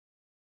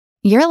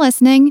You're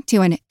listening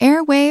to an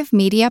Airwave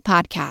Media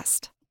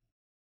Podcast.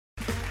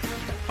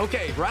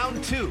 Okay,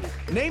 round two.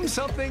 Name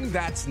something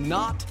that's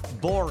not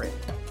boring.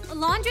 A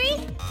laundry?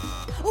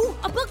 Ooh,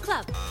 a book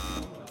club.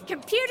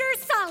 Computer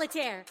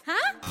solitaire,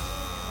 huh?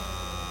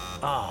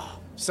 Ah,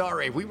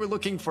 sorry, we were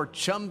looking for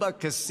Chumba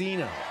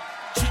Casino.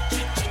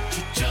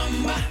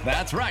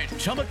 That's right,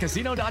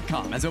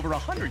 ChumbaCasino.com has over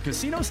 100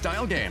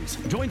 casino-style games.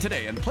 Join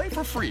today and play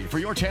for free for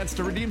your chance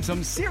to redeem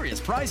some serious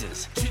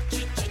prizes.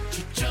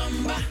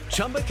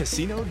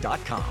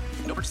 ChumbaCasino.com.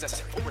 No purchase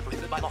necessary. Void where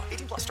prohibited by law.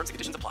 18+ terms and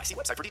conditions apply. See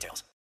website for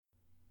details.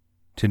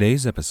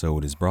 Today's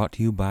episode is brought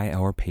to you by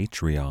our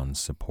Patreon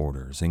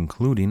supporters,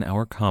 including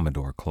our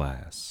Commodore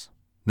class.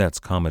 That's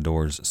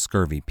Commodores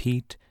Scurvy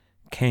Pete,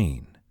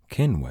 Kane,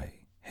 Kinway,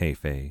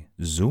 Hefe,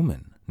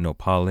 Zoomin,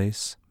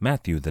 Nopales,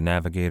 Matthew the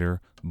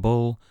Navigator,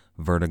 Bull,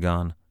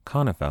 Vertigon,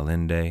 Conifal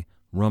Inde,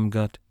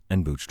 Rumgut,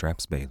 and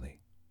Bootstraps Bailey.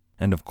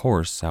 And of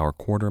course, our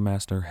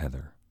Quartermaster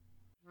Heather.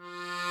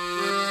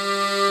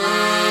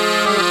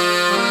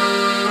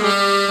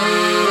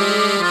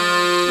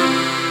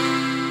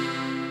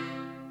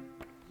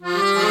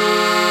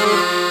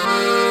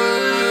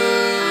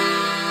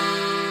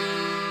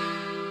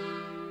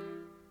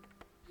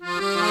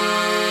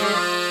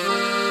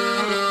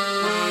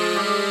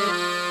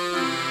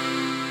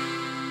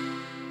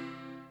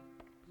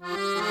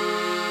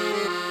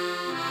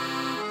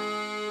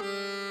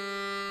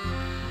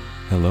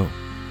 Hello.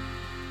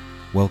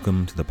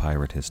 Welcome to the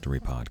Pirate History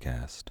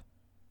Podcast.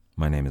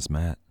 My name is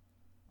Matt.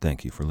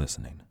 Thank you for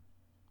listening.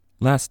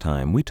 Last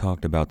time, we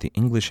talked about the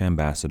English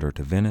ambassador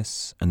to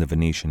Venice and the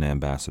Venetian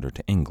ambassador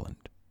to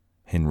England,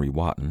 Henry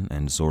Wotton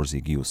and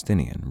Zorzi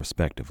Giustinian,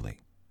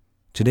 respectively.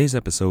 Today's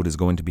episode is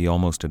going to be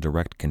almost a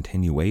direct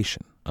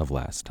continuation of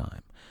last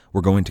time.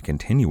 We're going to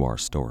continue our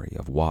story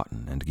of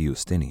Wotton and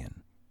Giustinian.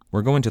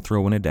 We're going to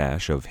throw in a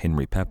dash of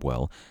Henry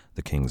Pepwell,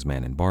 the King's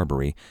Man in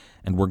Barbary,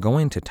 and we're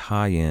going to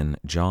tie in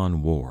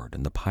John Ward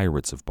and the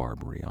Pirates of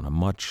Barbary on a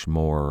much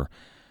more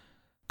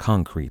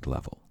concrete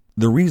level.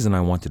 The reason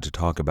I wanted to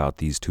talk about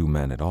these two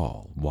men at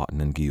all, Wotton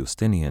and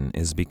Giustinian,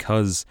 is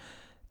because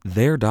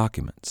their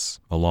documents,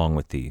 along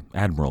with the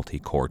Admiralty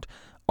Court,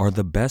 are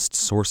the best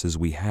sources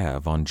we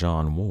have on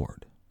John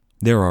Ward.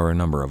 There are a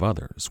number of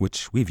others,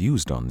 which we've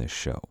used on this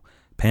show.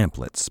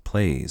 Pamphlets,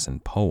 plays,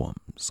 and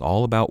poems,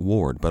 all about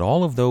Ward, but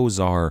all of those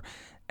are,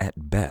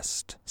 at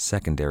best,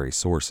 secondary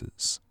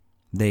sources.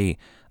 They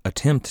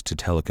attempt to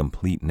tell a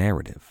complete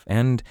narrative,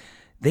 and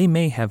they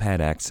may have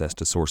had access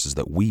to sources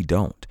that we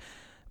don't,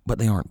 but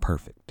they aren't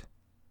perfect.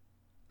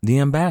 The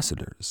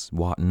ambassadors,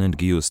 Wotton and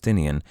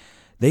Giustinian,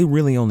 they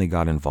really only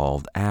got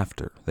involved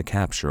after the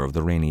capture of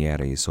the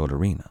Rainieri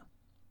Soderina.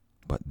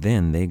 But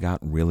then they got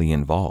really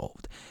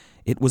involved.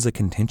 It was a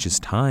contentious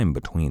time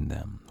between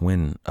them,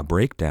 when a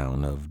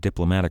breakdown of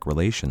diplomatic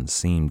relations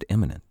seemed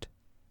imminent.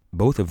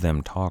 Both of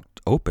them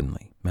talked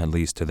openly, at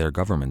least to their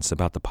governments,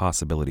 about the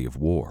possibility of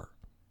war,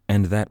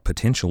 and that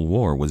potential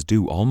war was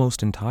due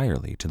almost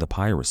entirely to the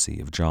piracy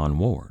of John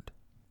Ward.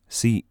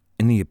 See,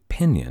 in the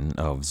opinion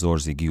of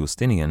Zorzi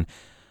Giustinian,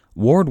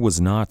 Ward was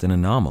not an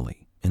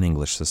anomaly in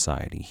English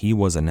society. He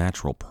was a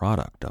natural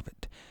product of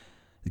it.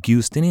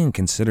 Giustinian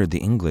considered the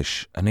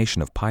English a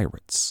nation of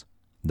pirates.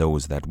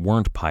 Those that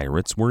weren't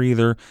pirates were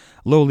either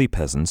lowly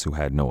peasants who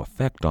had no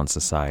effect on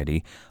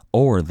society,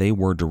 or they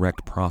were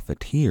direct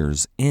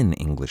profiteers in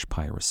English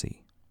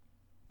piracy.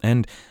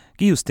 And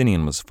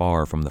Giustinian was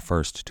far from the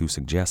first to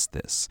suggest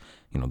this.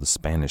 The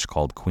Spanish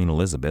called Queen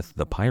Elizabeth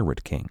the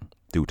Pirate King,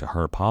 due to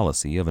her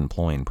policy of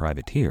employing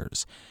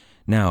privateers.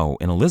 Now,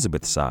 in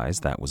Elizabeth's eyes,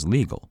 that was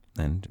legal,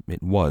 and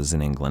it was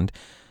in England,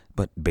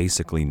 but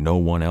basically no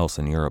one else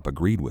in Europe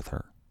agreed with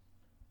her.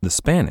 The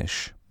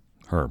Spanish,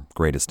 her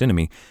greatest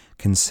enemy,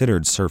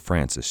 considered Sir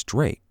Francis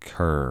Drake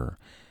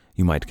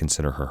you might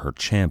consider her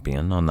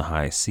champion on the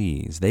high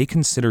seas. They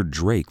considered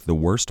Drake the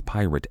worst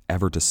pirate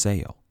ever to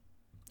sail.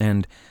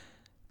 And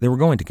they were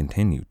going to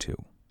continue to.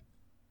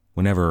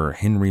 Whenever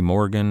Henry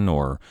Morgan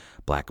or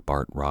Black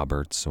Bart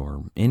Roberts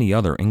or any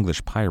other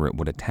English pirate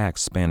would attack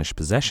Spanish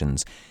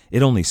possessions,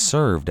 it only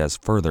served as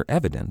further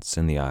evidence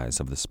in the eyes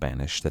of the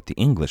Spanish that the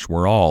English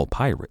were all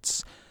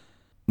pirates.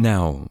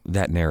 Now,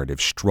 that narrative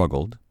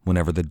struggled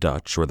whenever the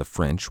Dutch or the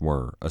French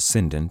were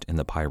ascendant in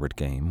the pirate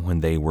game when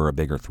they were a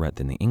bigger threat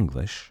than the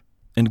English,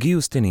 and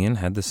Giustinian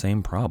had the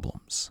same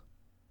problems.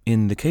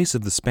 In the case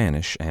of the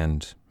Spanish,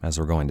 and as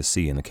we're going to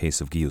see in the case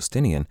of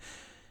Giustinian,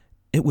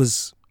 it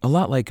was a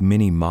lot like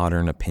many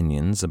modern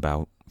opinions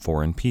about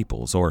foreign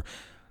peoples, or,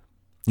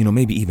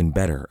 maybe even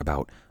better,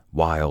 about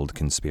wild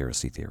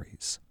conspiracy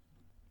theories.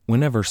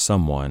 Whenever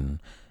someone,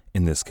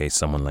 in this case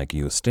someone like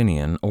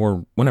Giustinian,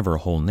 or whenever a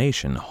whole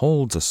nation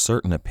holds a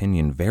certain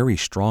opinion very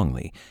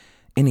strongly,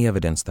 any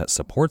evidence that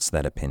supports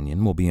that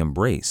opinion will be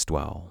embraced,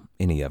 while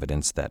any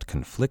evidence that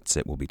conflicts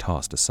it will be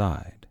tossed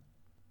aside.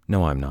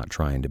 No, I'm not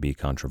trying to be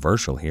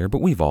controversial here,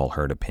 but we've all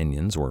heard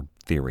opinions or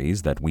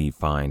theories that we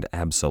find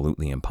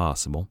absolutely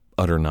impossible,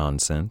 utter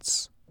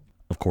nonsense.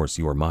 Of course,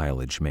 your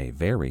mileage may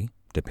vary,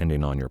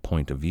 depending on your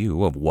point of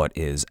view of what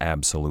is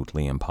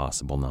absolutely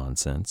impossible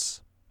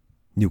nonsense.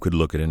 You could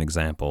look at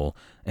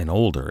an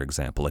older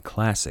example, a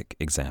classic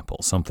example,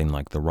 something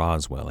like the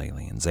Roswell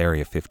aliens,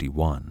 Area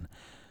 51.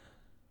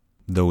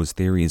 Those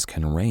theories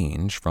can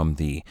range from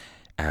the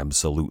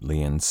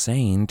absolutely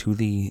insane to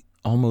the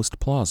almost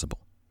plausible,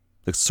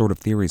 the sort of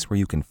theories where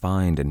you can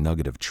find a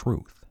nugget of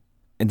truth.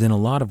 And in a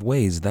lot of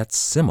ways, that's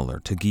similar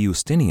to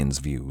Giustinian's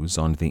views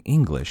on the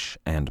English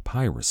and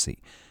piracy.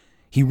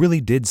 He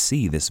really did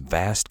see this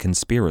vast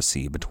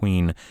conspiracy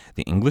between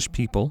the English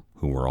people,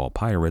 who were all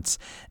pirates,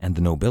 and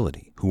the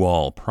nobility, who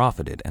all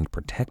profited and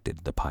protected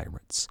the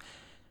pirates.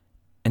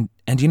 And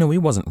he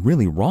wasn't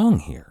really wrong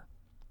here.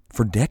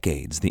 For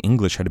decades, the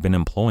English had been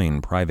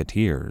employing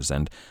privateers,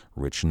 and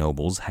rich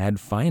nobles had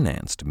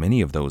financed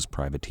many of those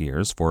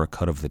privateers for a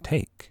cut of the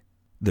take.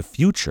 The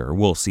future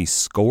will see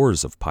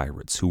scores of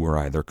pirates who were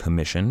either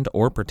commissioned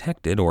or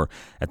protected or,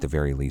 at the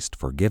very least,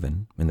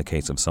 forgiven, in the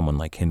case of someone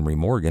like Henry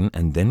Morgan,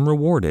 and then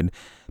rewarded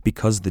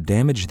because the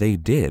damage they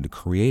did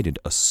created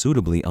a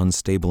suitably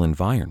unstable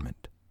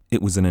environment.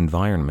 It was an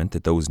environment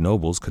that those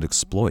nobles could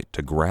exploit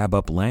to grab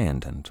up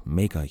land and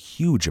make a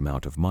huge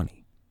amount of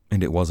money.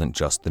 And it wasn't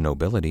just the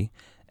nobility.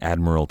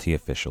 Admiralty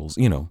officials,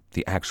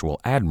 the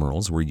actual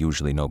admirals were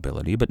usually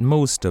nobility, but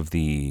most of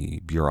the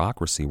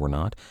bureaucracy were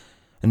not.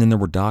 And then there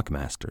were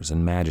dockmasters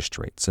and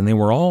magistrates, and they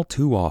were all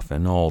too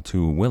often all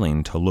too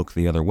willing to look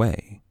the other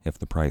way if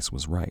the price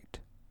was right.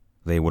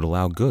 They would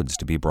allow goods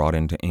to be brought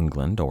into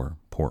England or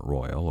Port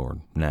Royal or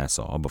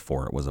Nassau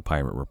before it was a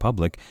pirate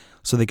republic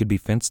so they could be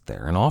fenced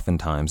there, and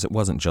oftentimes it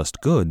wasn't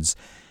just goods,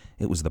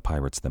 it was the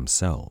pirates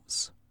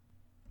themselves.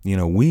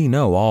 We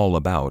know all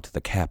about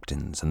the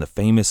captains and the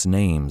famous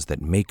names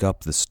that make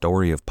up the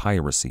story of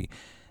piracy,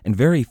 and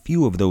very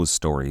few of those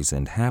stories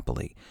end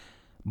happily.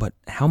 But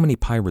how many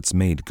pirates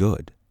made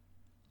good?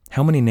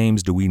 How many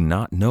names do we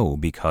not know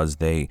because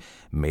they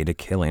made a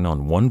killing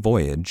on one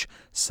voyage,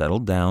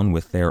 settled down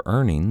with their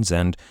earnings,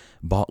 and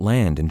bought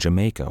land in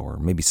Jamaica or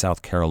maybe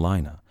South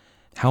Carolina?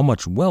 How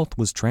much wealth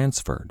was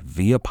transferred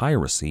via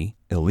piracy,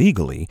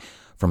 illegally,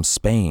 from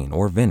Spain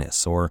or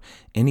Venice or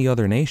any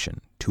other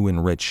nation to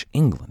enrich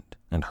England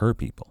and her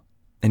people?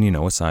 And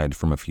aside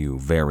from a few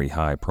very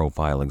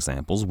high-profile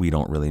examples, we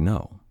don't really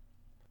know.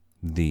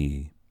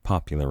 The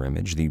popular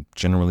image, the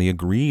generally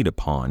agreed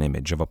upon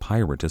image of a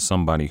pirate is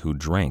somebody who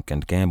drank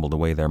and gambled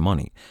away their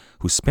money,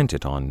 who spent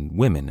it on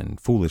women and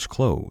foolish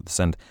clothes,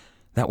 and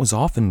that was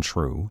often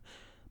true,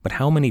 but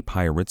how many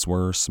pirates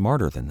were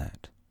smarter than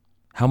that?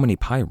 How many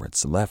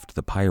pirates left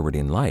the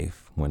pirating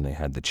life when they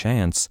had the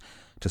chance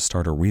to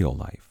start a real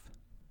life?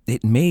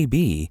 It may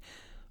be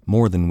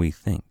more than we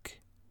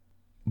think.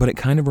 But it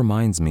kind of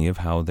reminds me of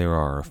how there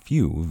are a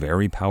few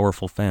very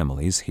powerful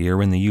families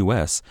here in the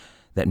U.S.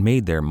 that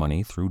made their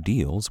money through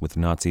deals with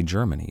Nazi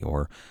Germany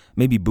or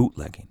maybe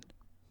bootlegging.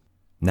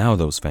 Now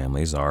those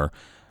families are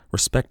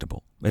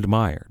respectable,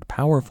 admired,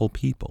 powerful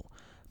people,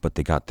 but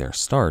they got their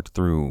start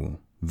through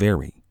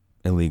very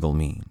illegal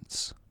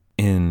means.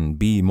 In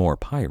Be More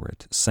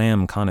Pirate,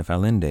 Sam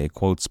Conifalende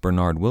quotes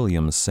Bernard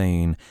Williams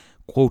saying,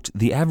 quote,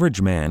 "The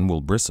average man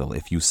will bristle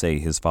if you say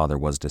his father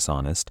was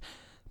dishonest,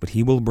 but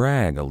he will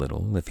brag a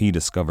little if he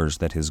discovers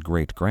that his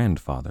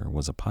great-grandfather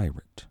was a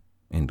pirate."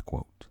 End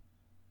quote.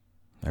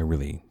 I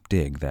really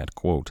dig that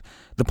quote.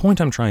 The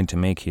point I'm trying to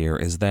make here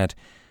is that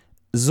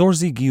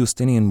Zorzi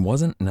Giustinian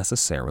wasn't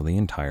necessarily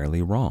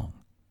entirely wrong.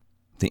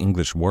 The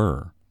English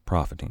were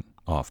profiting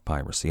off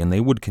piracy, and they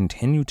would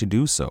continue to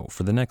do so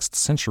for the next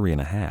century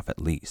and a half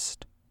at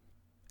least.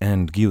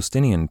 And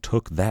Giustinian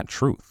took that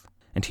truth,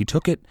 and he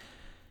took it,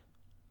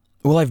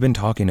 well, I've been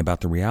talking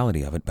about the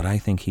reality of it, but I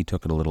think he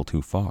took it a little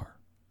too far.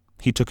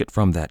 He took it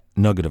from that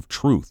nugget of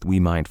truth we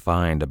might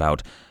find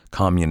about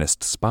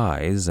communist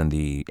spies and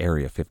the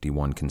Area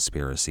 51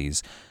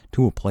 conspiracies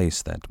to a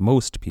place that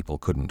most people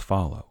couldn't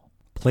follow.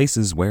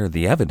 Places where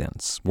the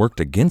evidence worked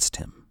against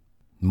him.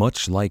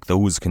 Much like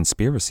those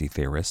conspiracy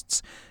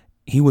theorists,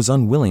 he was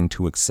unwilling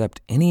to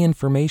accept any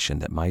information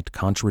that might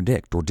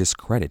contradict or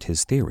discredit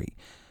his theory.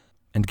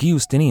 And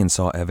Giustinian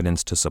saw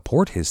evidence to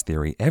support his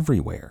theory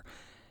everywhere,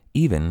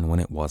 even when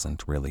it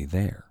wasn't really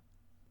there.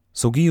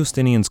 So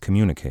Giustinian's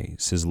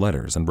communiques, his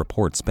letters and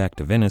reports back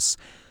to Venice,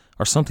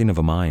 are something of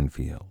a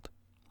minefield.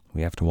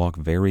 We have to walk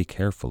very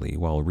carefully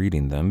while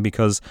reading them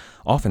because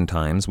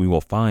oftentimes we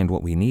will find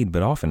what we need,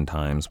 but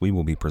oftentimes we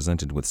will be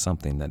presented with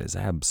something that is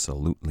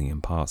absolutely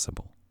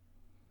impossible.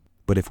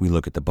 But if we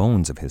look at the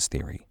bones of his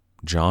theory,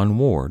 John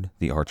Ward,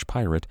 the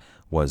arch-pirate,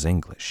 was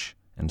English,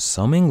 and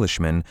some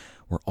Englishmen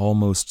were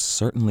almost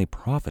certainly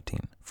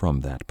profiting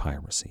from that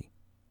piracy.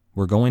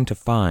 We're going to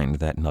find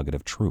that nugget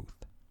of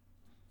truth.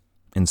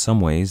 In some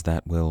ways,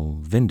 that will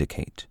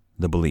vindicate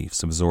the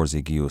beliefs of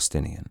Zorzi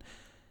Giustinian,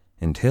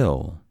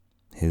 until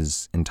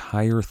his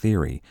entire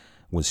theory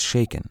was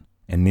shaken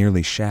and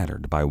nearly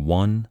shattered by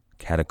one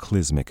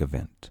cataclysmic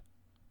event.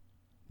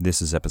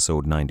 This is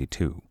episode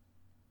 92,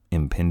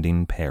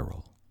 Impending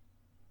Peril.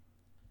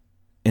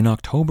 In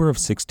October of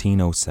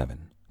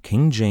 1607,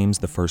 King James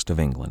I of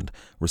England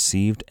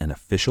received an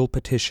official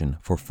petition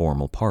for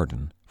formal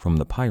pardon from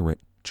the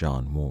pirate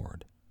John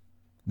Ward.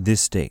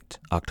 This date,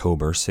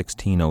 October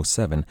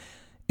 1607,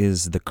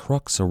 is the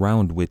crux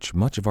around which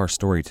much of our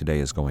story today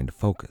is going to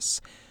focus.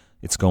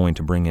 It's going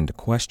to bring into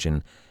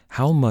question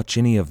how much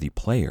any of the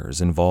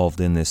players involved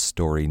in this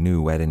story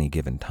knew at any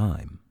given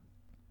time.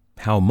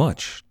 How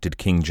much did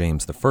King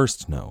James I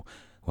know?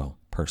 Well,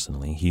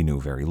 personally, he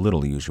knew very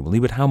little usually,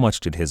 but how much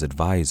did his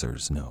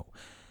advisors know?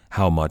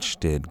 How much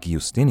did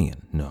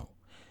Justinian know?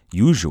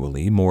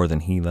 Usually more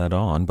than he let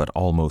on, but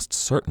almost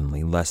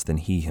certainly less than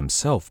he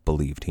himself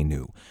believed he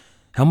knew.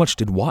 How much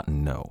did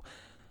Wotton know?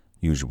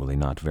 Usually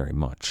not very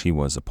much. He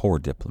was a poor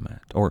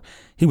diplomat. Or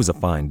he was a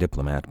fine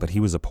diplomat, but he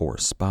was a poor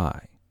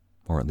spy.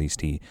 Or at least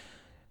he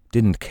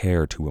didn't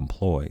care to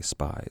employ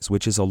spies,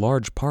 which is a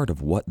large part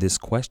of what this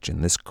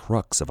question, this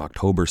crux of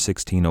October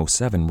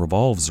 1607,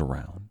 revolves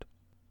around.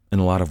 In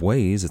a lot of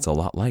ways, it's a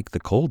lot like the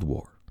Cold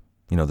War.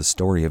 You know, the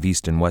story of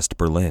East and West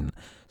Berlin,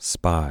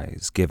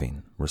 spies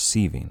giving,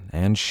 receiving,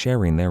 and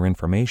sharing their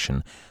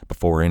information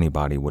before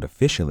anybody would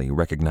officially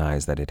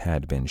recognize that it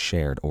had been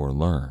shared or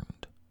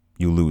learned.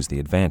 You lose the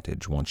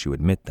advantage once you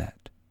admit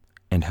that.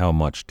 And how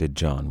much did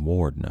John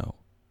Ward know?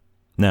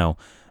 Now,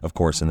 of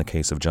course, in the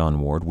case of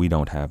John Ward, we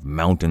don't have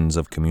mountains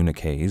of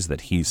communiques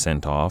that he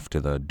sent off to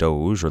the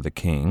Doge or the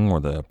King or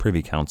the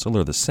Privy Council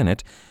or the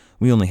Senate.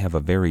 We only have a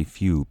very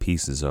few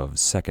pieces of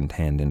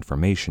second-hand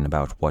information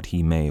about what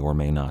he may or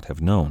may not have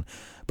known,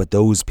 but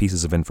those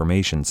pieces of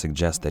information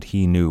suggest that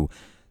he knew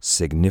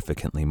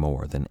significantly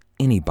more than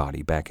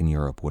anybody back in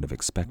Europe would have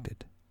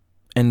expected.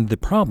 And the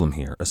problem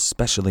here,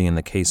 especially in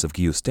the case of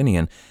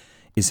Justinian,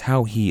 is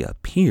how he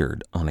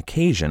appeared on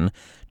occasion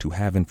to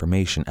have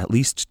information, at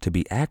least to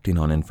be acting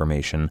on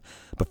information,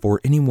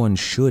 before anyone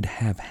should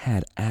have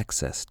had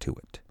access to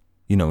it.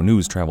 You know,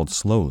 news traveled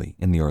slowly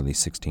in the early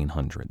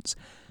 1600s.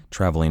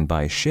 Traveling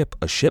by ship,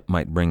 a ship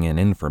might bring in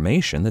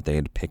information that they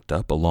had picked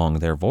up along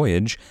their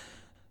voyage,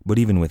 but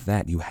even with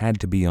that, you had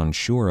to be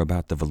unsure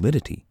about the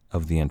validity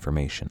of the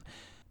information.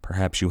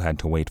 Perhaps you had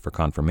to wait for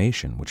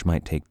confirmation, which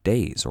might take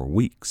days or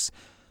weeks,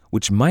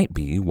 which might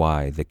be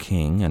why the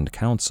king and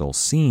council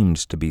seemed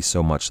to be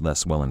so much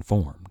less well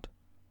informed.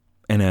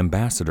 An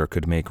ambassador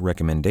could make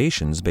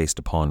recommendations based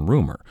upon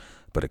rumor,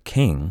 but a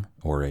king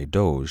or a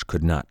doge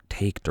could not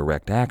take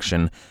direct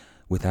action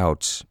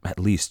without at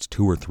least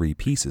 2 or 3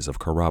 pieces of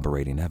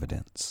corroborating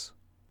evidence.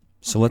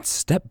 So let's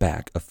step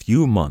back a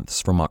few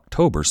months from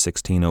October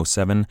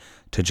 1607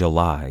 to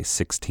July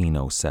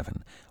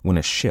 1607, when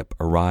a ship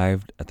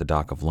arrived at the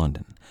dock of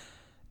London.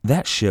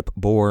 That ship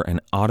bore an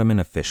Ottoman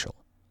official.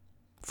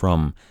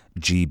 From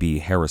G.B.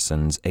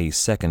 Harrison's A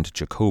Second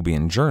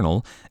Jacobean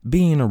Journal,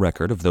 being a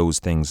record of those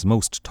things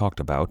most talked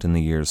about in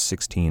the years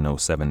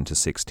 1607 to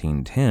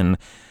 1610,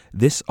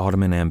 this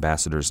Ottoman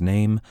ambassador's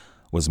name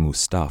was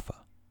Mustafa.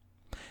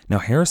 Now,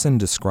 Harrison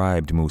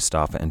described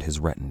Mustafa and his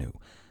retinue.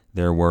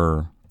 There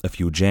were a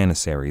few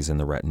janissaries in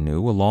the retinue,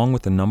 along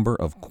with a number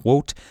of,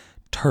 quote,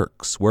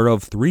 Turks,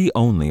 whereof 3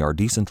 only are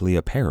decently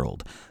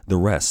apparelled, the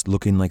rest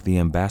looking like the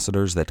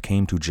ambassadors that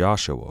came to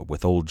Joshua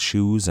with old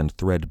shoes and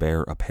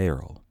threadbare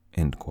apparel,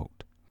 end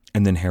quote.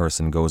 And then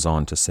Harrison goes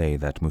on to say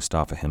that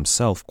Mustafa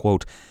himself,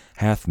 quote,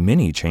 hath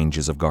many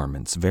changes of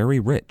garments, very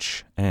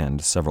rich,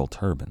 and several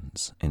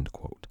turbans, end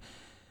quote.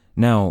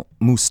 Now,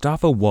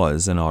 Mustafa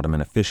was an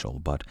Ottoman official,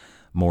 but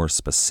more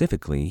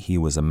specifically, he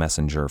was a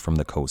messenger from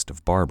the coast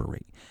of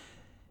Barbary.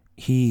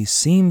 He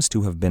seems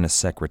to have been a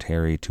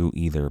secretary to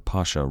either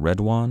Pasha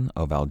Redwan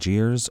of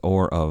Algiers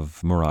or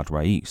of Murat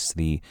Rais,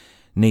 the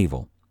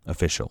naval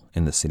official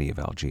in the city of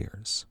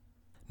Algiers.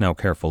 Now,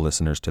 careful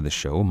listeners to the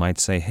show might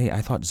say, hey,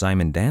 I thought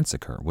Szymon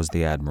Danziger was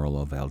the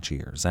admiral of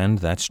Algiers, and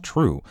that's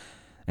true.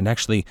 And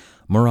actually,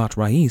 Murat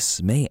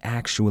Rais may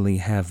actually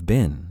have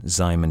been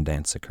Szymon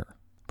Danziger.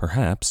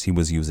 Perhaps he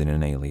was using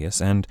an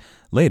alias, and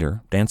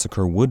later,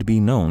 Danziger would be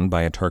known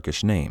by a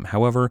Turkish name.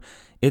 However,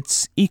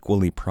 it's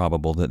equally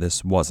probable that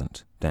this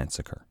wasn't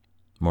Danziger.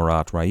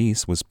 Murat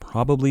Rais was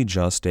probably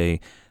just a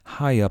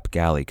high-up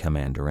galley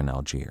commander in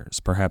Algiers,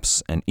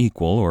 perhaps an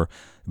equal or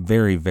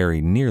very,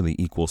 very nearly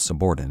equal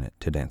subordinate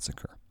to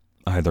Danziger.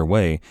 Either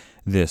way,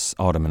 this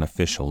Ottoman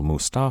official,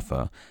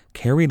 Mustafa,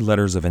 carried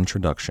letters of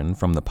introduction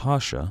from the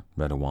Pasha,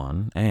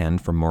 Redwan, and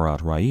from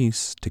Murat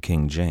Rais to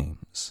King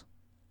James.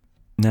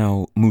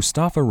 Now,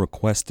 Mustafa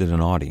requested an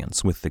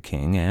audience with the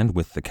king and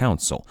with the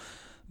council,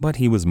 but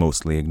he was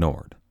mostly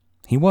ignored.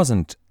 He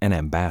wasn't an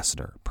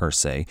ambassador, per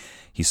se.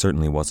 He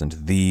certainly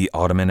wasn't the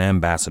Ottoman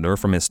ambassador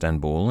from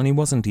Istanbul, and he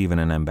wasn't even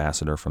an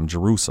ambassador from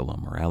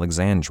Jerusalem or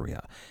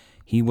Alexandria.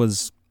 He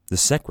was the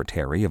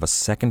secretary of a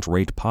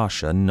second-rate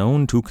pasha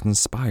known to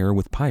conspire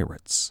with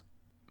pirates.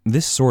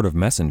 This sort of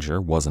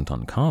messenger wasn't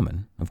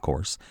uncommon, of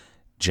course.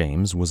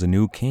 James was a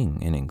new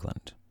king in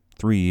England,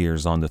 3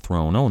 years on the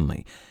throne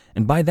only,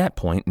 and by that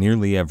point,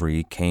 nearly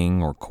every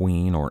king or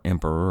queen or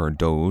emperor or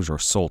doge or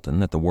sultan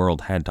that the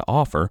world had to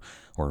offer,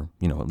 or,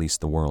 at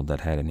least the world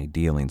that had any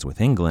dealings with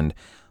England,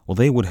 well,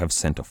 they would have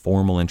sent a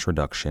formal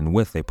introduction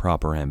with a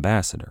proper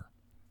ambassador.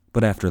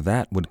 But after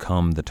that would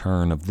come the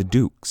turn of the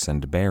dukes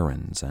and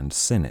barons and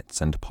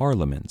senates and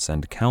parliaments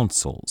and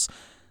councils.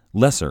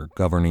 Lesser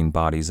governing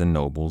bodies and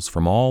nobles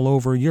from all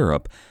over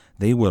Europe,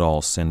 they would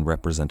all send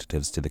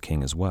representatives to the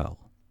king as well.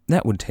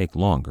 That would take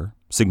longer,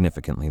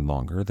 significantly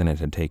longer than it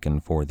had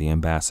taken for the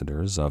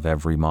ambassadors of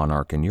every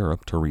monarch in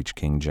Europe to reach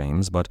King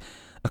James, but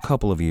a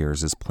couple of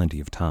years is plenty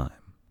of time.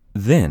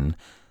 Then,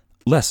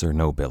 lesser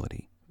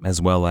nobility,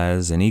 as well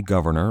as any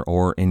governor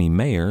or any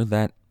mayor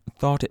that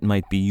thought it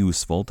might be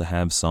useful to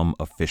have some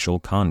official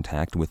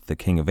contact with the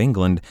King of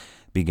England,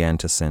 began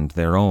to send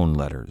their own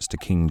letters to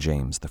King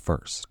James I.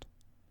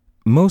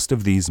 Most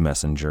of these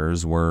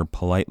messengers were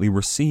politely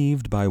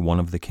received by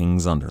one of the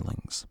king's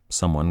underlings,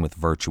 someone with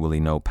virtually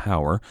no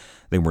power.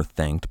 They were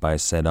thanked by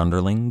said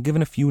underling,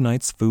 given a few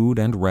nights' food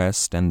and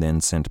rest, and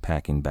then sent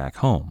packing back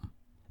home.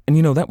 And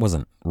that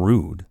wasn't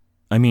rude.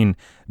 I mean,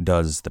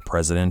 does the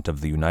President of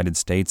the United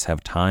States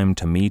have time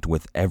to meet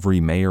with every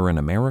mayor in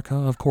America?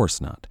 Of course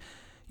not.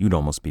 You'd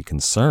almost be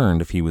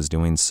concerned if he was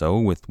doing so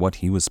with what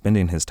he was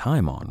spending his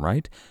time on,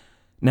 right?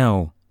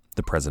 Now,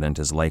 the president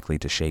is likely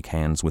to shake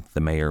hands with the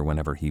mayor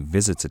whenever he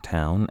visits a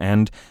town,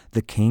 and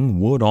the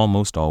king would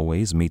almost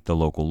always meet the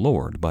local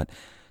lord, but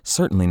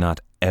certainly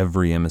not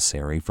every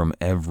emissary from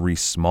every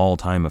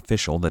small-time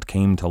official that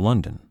came to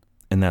London.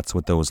 And that's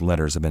what those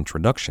letters of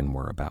introduction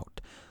were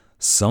about.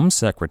 Some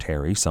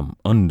secretary, some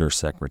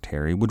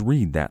undersecretary, would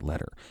read that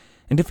letter,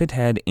 and if it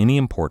had any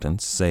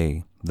importance,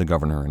 say the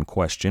governor in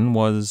question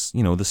was,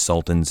 the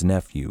Sultan's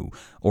nephew,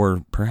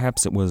 or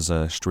perhaps it was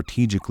a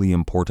strategically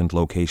important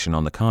location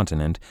on the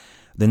continent,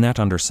 then that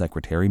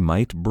undersecretary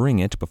might bring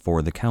it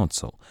before the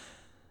council.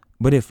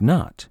 But if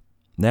not,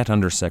 that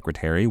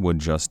undersecretary would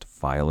just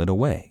file it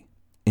away.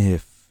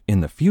 If, in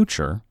the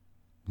future,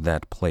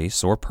 that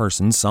place or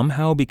person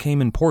somehow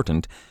became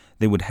important,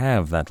 they would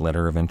have that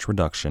letter of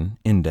introduction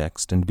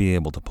indexed and be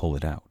able to pull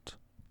it out.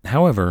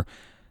 However,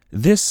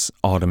 this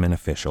Ottoman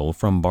official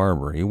from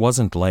Barbary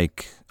wasn't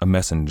like a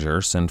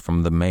messenger sent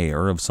from the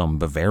mayor of some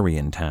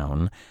Bavarian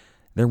town.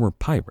 There were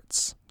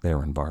pirates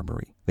there in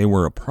Barbary. They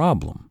were a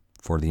problem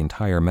for the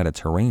entire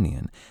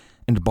Mediterranean,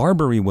 and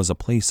Barbary was a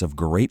place of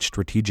great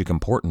strategic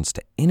importance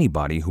to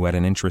anybody who had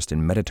an interest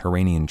in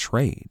Mediterranean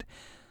trade.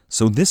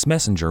 So this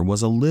messenger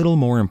was a little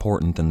more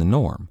important than the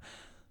norm.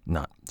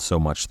 Not so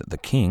much that the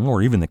king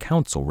or even the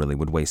council really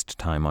would waste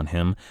time on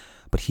him,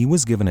 but he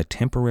was given a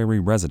temporary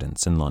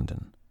residence in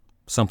London.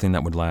 Something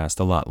that would last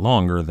a lot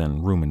longer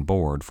than room and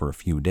board for a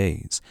few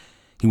days.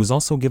 He was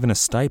also given a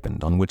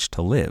stipend on which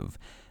to live,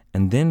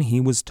 and then he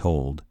was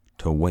told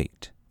to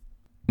wait.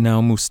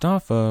 Now,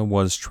 Mustafa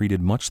was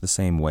treated much the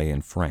same way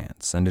in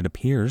France, and it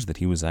appears that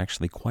he was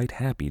actually quite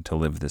happy to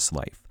live this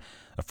life.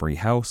 A free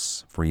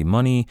house, free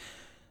money,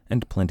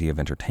 and plenty of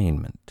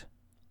entertainment.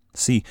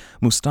 See,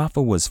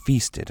 Mustafa was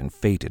feasted and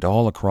feted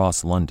all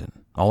across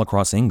London, all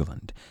across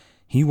England.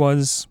 He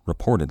was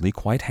reportedly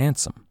quite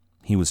handsome.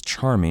 He was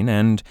charming,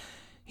 and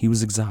he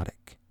was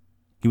exotic.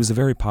 He was a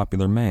very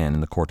popular man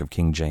in the court of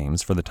King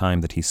James for the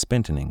time that he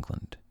spent in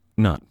England.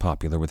 Not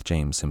popular with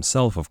James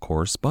himself, of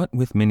course, but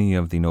with many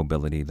of the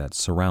nobility that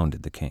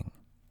surrounded the king.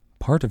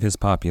 Part of his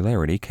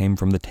popularity came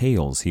from the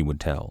tales he would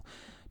tell,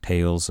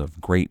 tales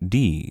of great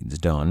deeds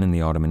done in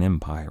the Ottoman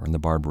Empire and the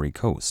Barbary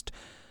coast,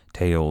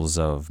 tales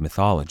of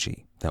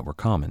mythology that were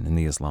common in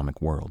the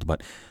Islamic world.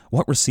 But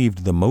what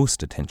received the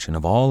most attention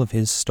of all of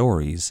his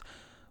stories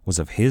was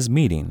of his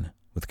meeting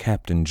with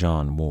Captain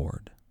John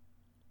Ward.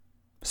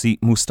 See,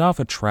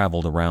 Mustafa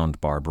traveled around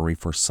Barbary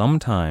for some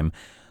time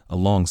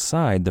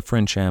alongside the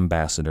French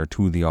ambassador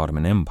to the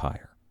Ottoman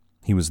Empire.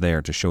 He was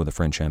there to show the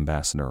French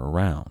ambassador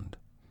around.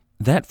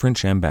 That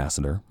French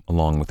ambassador,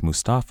 along with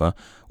Mustafa,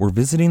 were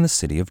visiting the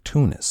city of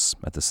Tunis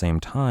at the same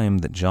time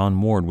that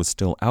John Ward was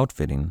still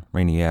outfitting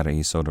Rainiera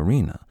y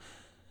Sodorina,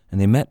 and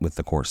they met with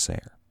the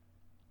corsair.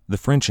 The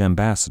French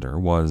ambassador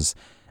was,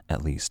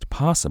 at least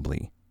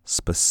possibly,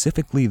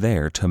 specifically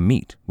there to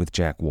meet with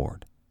Jack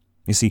Ward.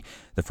 You see,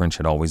 the French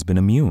had always been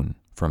immune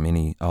from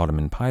any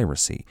Ottoman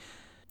piracy.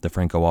 The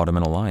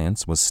Franco-Ottoman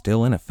alliance was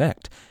still in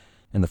effect,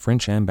 and the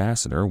French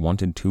ambassador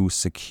wanted to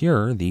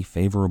secure the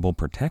favorable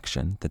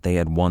protection that they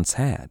had once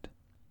had.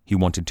 He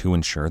wanted to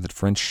ensure that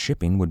French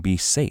shipping would be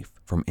safe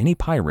from any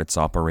pirates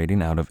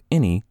operating out of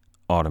any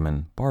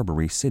Ottoman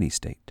Barbary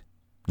city-state.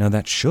 Now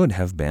that should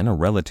have been a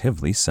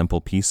relatively simple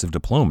piece of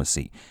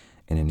diplomacy.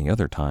 In any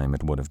other time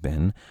it would have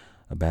been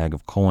a bag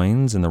of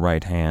coins in the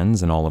right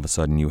hands, and all of a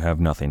sudden you have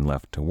nothing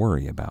left to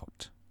worry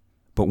about.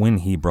 But when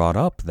he brought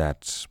up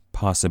that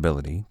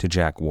possibility to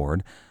Jack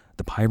Ward,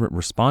 the pirate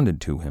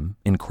responded to him,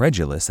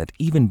 incredulous at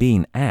even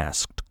being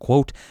asked,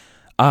 quote,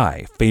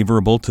 "I,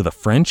 favorable to the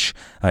French?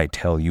 I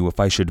tell you, if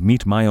I should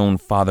meet my own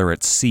father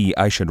at sea,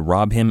 I should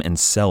rob him and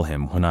sell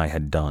him when I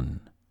had done."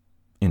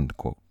 End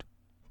quote.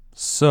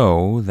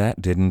 So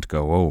that didn't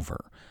go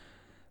over.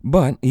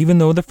 But even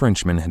though the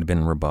Frenchman had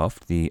been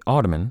rebuffed, the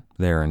Ottoman,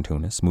 there in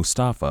Tunis,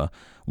 Mustafa,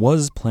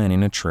 was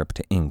planning a trip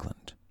to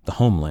England, the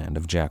homeland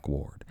of Jack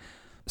Ward.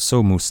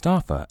 So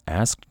Mustafa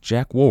asked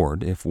Jack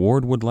Ward if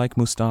Ward would like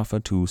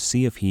Mustafa to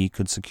see if he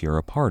could secure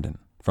a pardon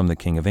from the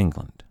King of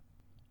England.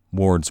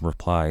 Ward's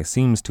reply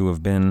seems to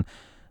have been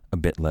a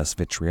bit less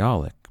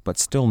vitriolic, but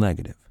still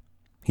negative.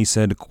 He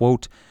said,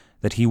 quote,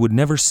 that he would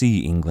never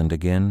see England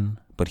again,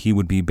 but he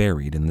would be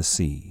buried in the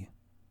sea.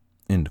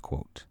 End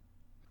quote.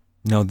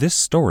 Now, this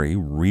story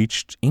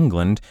reached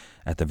England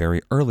at the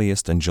very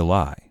earliest in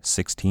July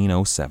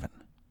 1607.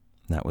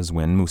 That was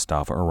when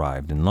Mustafa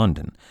arrived in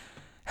London.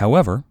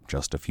 However,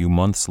 just a few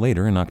months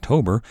later, in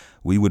October,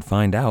 we would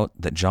find out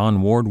that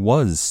John Ward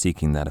was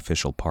seeking that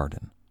official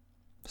pardon.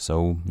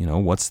 So,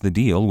 what's the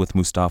deal with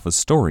Mustafa's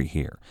story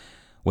here?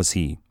 Was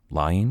he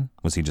lying?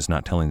 Was he just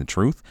not telling the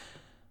truth?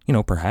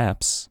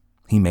 Perhaps.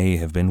 He may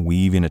have been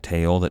weaving a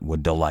tale that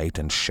would delight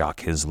and shock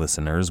his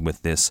listeners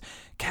with this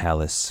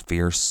callous,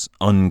 fierce,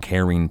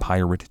 uncaring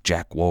pirate,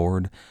 Jack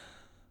Ward.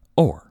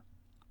 Or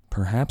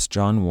perhaps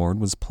John Ward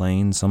was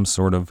playing some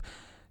sort of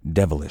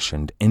devilish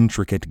and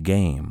intricate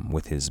game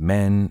with his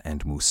men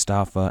and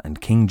Mustafa and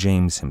King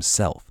James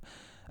himself,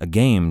 a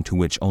game to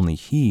which only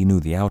he knew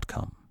the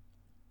outcome.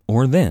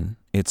 Or then,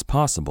 it's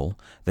possible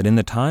that in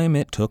the time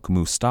it took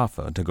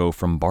Mustafa to go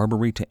from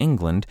Barbary to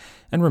England,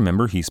 and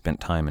remember he spent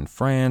time in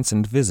France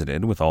and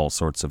visited with all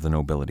sorts of the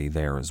nobility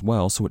there as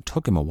well, so it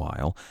took him a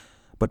while,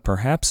 but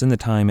perhaps in the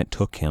time it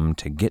took him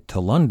to get to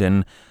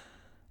London,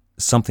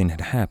 something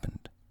had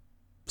happened.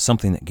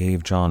 Something that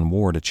gave John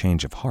Ward a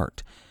change of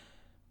heart.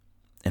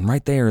 And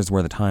right there is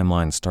where the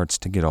timeline starts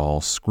to get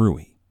all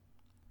screwy.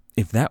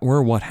 If that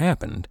were what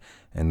happened,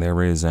 and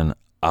there is an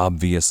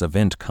obvious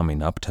event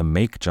coming up to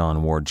make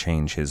John Ward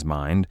change his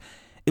mind,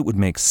 it would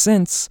make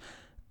sense,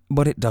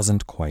 but it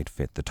doesn't quite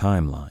fit the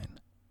timeline.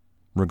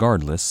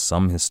 Regardless,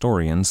 some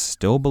historians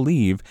still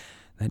believe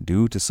that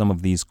due to some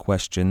of these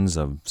questions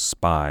of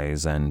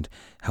spies and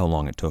how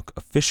long it took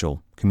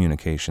official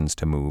communications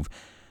to move,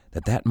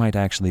 that might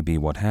actually be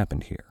what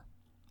happened here.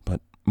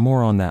 But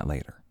more on that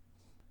later.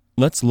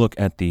 Let's look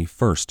at the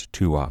first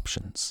two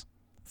options.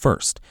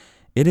 First,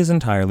 it is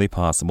entirely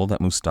possible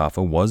that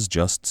Mustafa was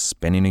just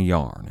spinning a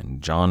yarn,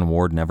 and John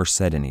Ward never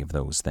said any of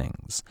those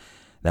things.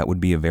 That would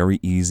be a very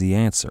easy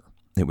answer.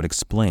 It would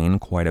explain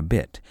quite a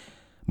bit.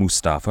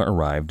 Mustafa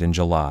arrived in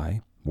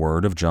July,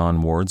 word of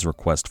John Ward's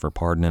request for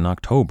pardon in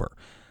October.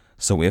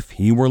 So if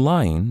he were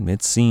lying,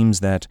 it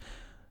seems that,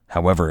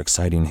 however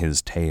exciting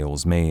his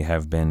tales may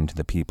have been to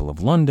the people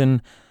of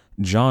London,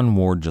 John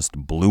Ward just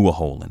blew a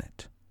hole in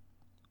it.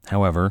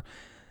 However,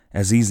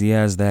 as easy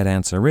as that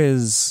answer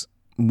is,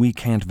 we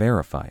can't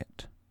verify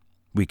it.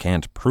 We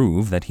can't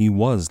prove that he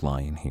was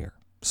lying here,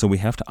 so we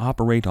have to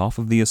operate off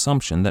of the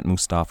assumption that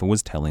Mustafa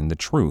was telling the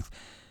truth,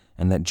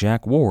 and that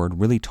Jack Ward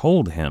really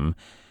told him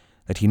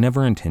that he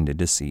never intended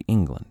to see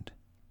England.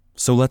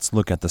 So let's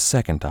look at the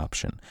second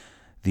option,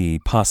 the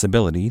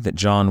possibility that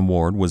John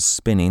Ward was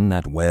spinning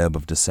that web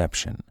of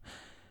deception.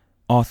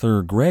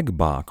 Author Greg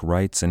Bach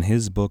writes in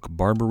his book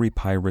Barbary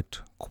Pirate,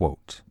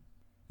 quote,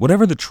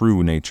 "Whatever the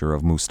true nature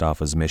of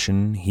Mustafa's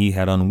mission, he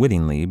had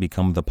unwittingly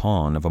become the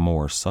pawn of a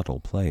more subtle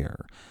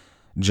player.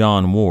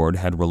 John Ward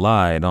had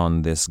relied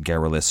on this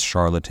garrulous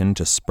charlatan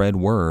to spread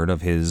word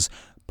of his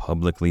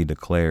publicly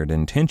declared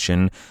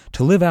intention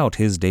to live out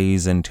his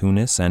days in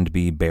Tunis and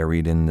be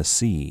buried in the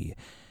sea.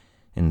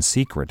 In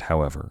secret,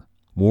 however,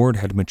 Ward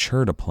had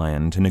matured a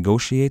plan to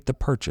negotiate the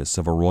purchase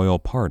of a royal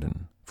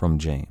pardon from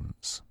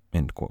James."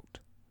 End quote.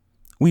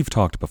 We've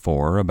talked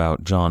before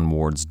about John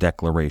Ward's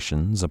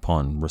declarations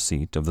upon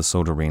receipt of the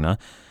Soterina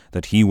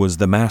that he was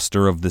the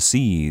master of the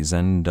seas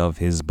and of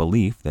his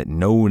belief that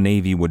no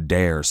navy would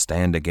dare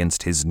stand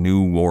against his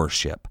new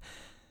warship.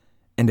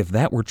 And if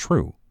that were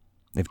true,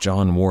 if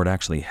John Ward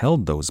actually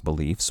held those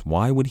beliefs,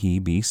 why would he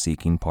be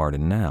seeking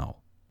pardon now?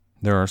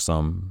 There are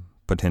some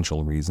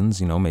potential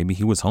reasons. Maybe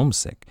he was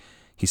homesick.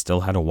 He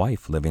still had a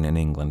wife living in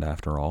England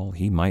after all.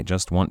 He might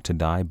just want to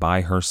die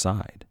by her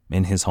side,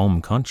 in his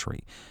home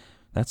country.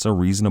 That's a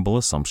reasonable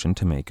assumption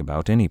to make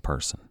about any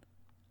person.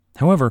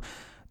 However,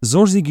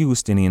 Zorzi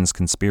Giustinian's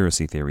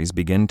conspiracy theories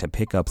begin to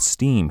pick up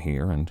steam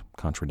here and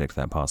contradict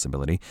that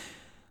possibility.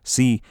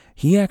 See,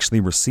 he actually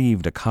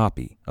received a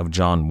copy of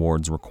John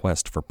Ward's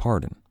request for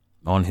pardon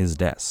on his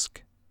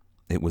desk.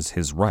 It was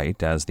his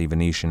right as the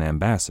Venetian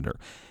ambassador.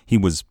 He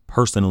was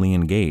personally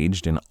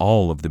engaged in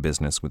all of the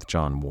business with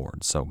John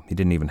Ward, so he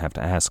didn't even have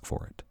to ask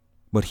for it.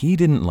 But he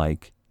didn't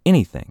like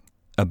anything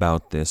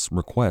about this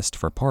request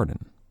for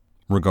pardon.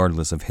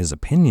 Regardless of his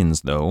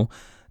opinions, though,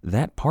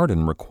 that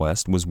pardon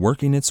request was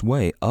working its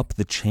way up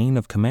the chain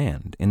of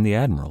command in the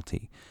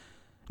Admiralty.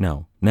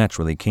 Now,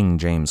 naturally, King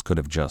James could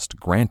have just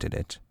granted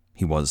it.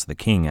 He was the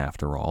king,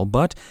 after all,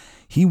 but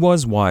he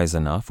was wise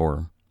enough,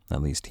 or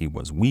at least he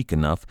was weak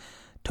enough,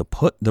 to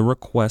put the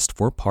request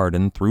for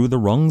pardon through the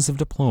rungs of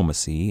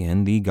diplomacy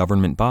in the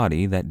government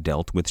body that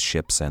dealt with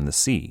ships and the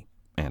sea,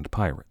 and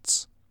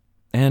pirates.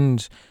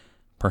 And,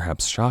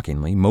 perhaps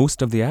shockingly,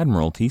 most of the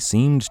Admiralty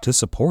seemed to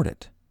support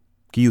it.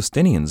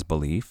 Giustinian's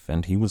belief,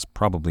 and he was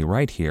probably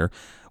right here,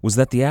 was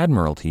that the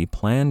Admiralty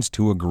planned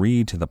to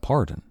agree to the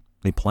pardon.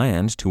 They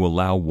planned to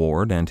allow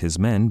Ward and his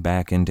men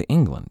back into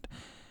England.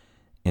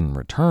 In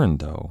return,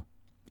 though,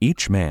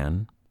 each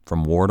man,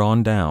 from Ward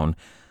on down,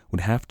 would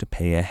have to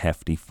pay a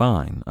hefty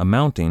fine,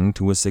 amounting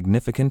to a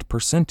significant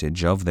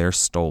percentage of their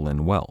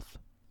stolen wealth.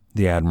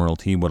 The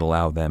Admiralty would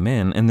allow them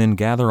in and then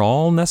gather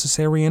all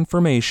necessary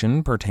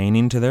information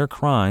pertaining to their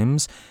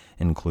crimes,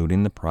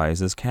 including the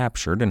prizes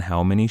captured and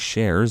how many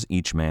shares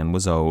each man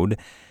was owed,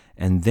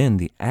 and then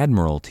the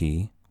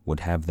Admiralty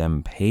would have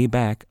them pay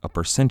back a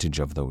percentage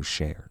of those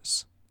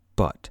shares.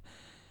 But,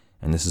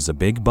 and this is a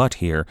big but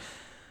here,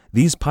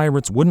 these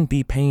pirates wouldn't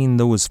be paying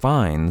those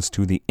fines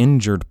to the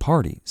injured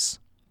parties,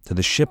 to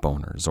the ship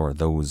owners or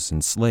those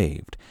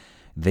enslaved.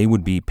 They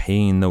would be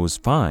paying those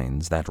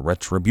fines, that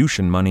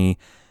retribution money,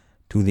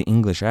 to the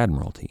English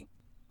Admiralty.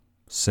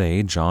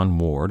 Say John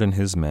Ward and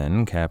his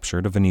men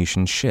captured a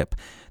Venetian ship.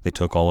 They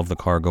took all of the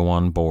cargo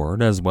on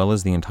board, as well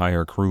as the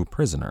entire crew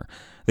prisoner.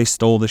 They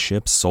stole the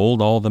ship,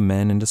 sold all the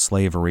men into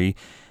slavery,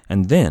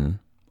 and then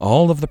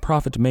all of the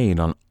profit made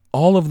on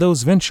all of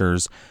those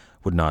ventures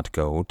would not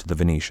go to the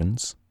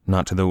Venetians,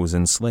 not to those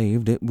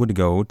enslaved. It would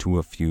go to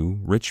a few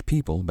rich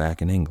people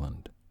back in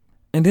England.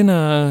 And in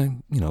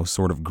a,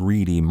 sort of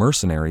greedy,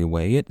 mercenary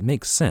way, it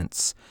makes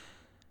sense.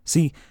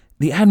 See,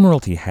 the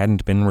Admiralty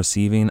hadn't been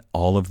receiving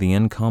all of the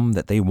income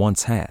that they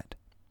once had.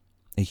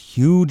 A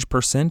huge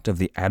percent of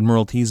the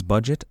Admiralty's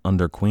budget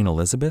under Queen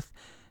Elizabeth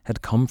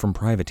had come from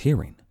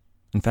privateering.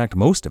 In fact,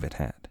 most of it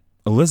had.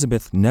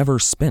 Elizabeth never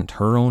spent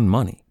her own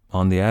money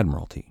on the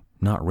Admiralty.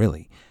 Not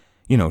really.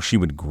 She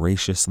would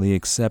graciously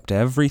accept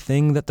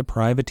everything that the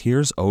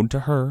privateers owed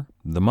to her,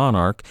 the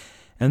monarch,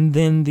 and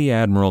then the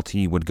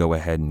Admiralty would go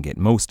ahead and get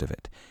most of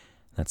it.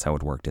 That's how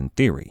it worked in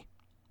theory.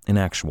 In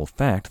actual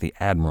fact, the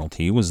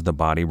Admiralty was the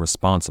body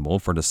responsible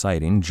for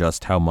deciding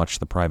just how much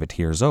the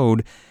privateers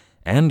owed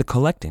and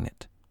collecting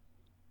it.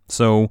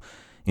 So,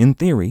 in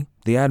theory,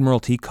 the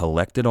Admiralty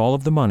collected all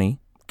of the money,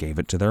 gave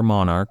it to their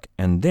monarch,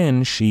 and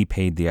then she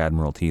paid the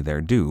Admiralty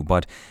their due.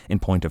 But in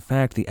point of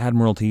fact, the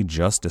Admiralty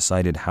just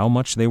decided how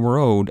much they were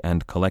owed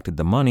and collected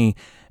the money,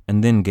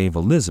 and then gave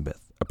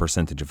Elizabeth a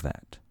percentage of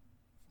that.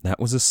 That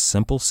was a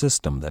simple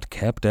system that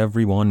kept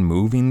everyone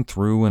moving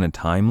through in a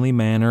timely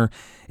manner.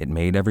 It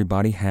made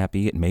everybody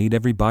happy, it made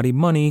everybody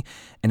money,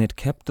 and it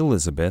kept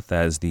Elizabeth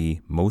as the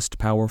most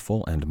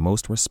powerful and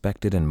most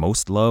respected and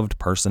most loved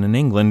person in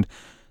England,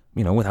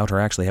 without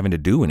her actually having to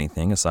do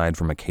anything aside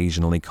from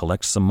occasionally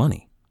collect some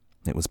money.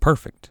 It was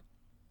perfect.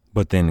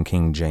 But then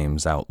King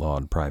James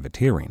outlawed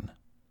privateering.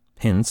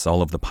 Hence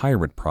all of the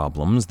pirate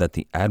problems that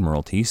the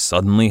Admiralty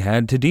suddenly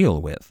had to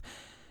deal with.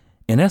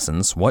 In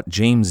essence, what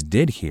James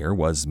did here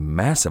was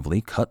massively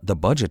cut the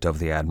budget of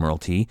the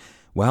Admiralty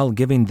while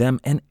giving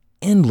them an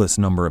endless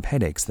number of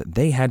headaches that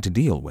they had to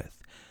deal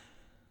with.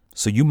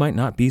 So you might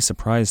not be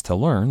surprised to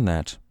learn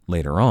that,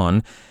 later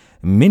on,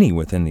 many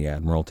within the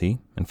Admiralty,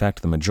 in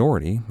fact the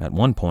majority, at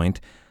one point,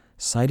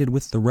 sided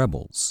with the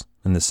rebels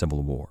in the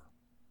Civil War.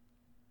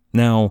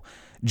 Now,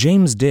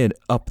 James did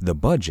up the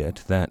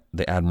budget that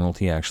the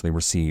Admiralty actually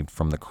received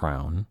from the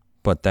Crown,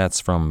 but that's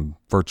from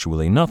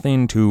virtually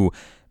nothing to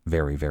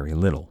very, very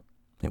little.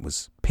 It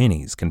was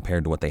pennies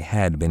compared to what they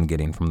had been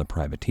getting from the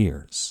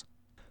privateers.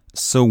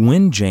 So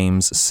when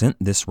James sent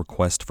this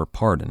request for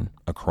pardon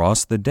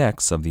across the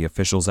decks of the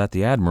officials at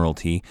the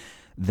Admiralty,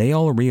 they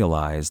all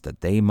realized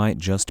that they might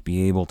just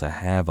be able to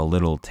have a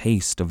little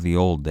taste of the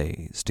old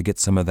days, to get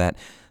some of that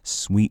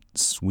sweet,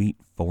 sweet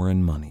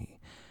foreign money.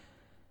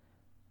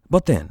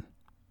 But then,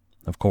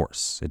 of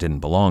course, it didn't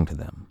belong to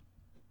them.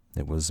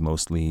 It was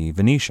mostly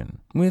Venetian,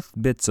 with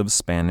bits of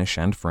Spanish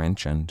and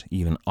French and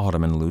even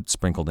Ottoman loot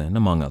sprinkled in,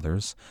 among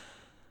others.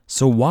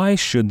 So why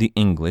should the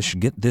English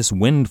get this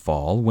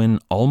windfall when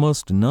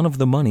almost none of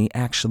the money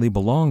actually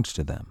belonged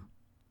to them?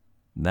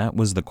 That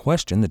was the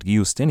question that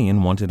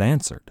Justinian wanted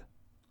answered.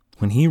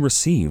 When he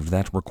received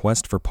that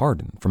request for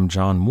pardon from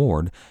John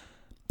Ward,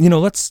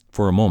 let's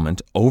for a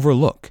moment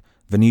overlook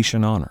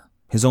Venetian honor,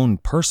 his own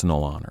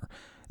personal honor,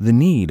 the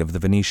need of the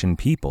Venetian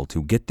people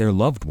to get their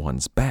loved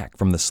ones back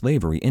from the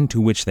slavery into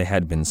which they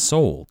had been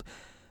sold.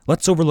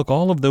 Let's overlook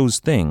all of those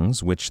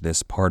things, which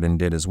this pardon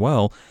did as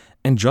well,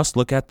 and just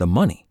look at the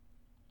money.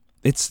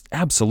 It's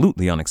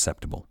absolutely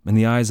unacceptable in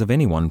the eyes of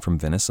anyone from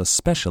Venice,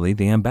 especially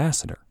the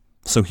ambassador.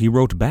 So he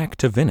wrote back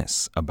to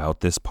Venice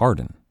about this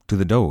pardon, to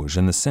the Doge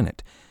and the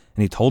Senate,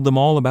 and he told them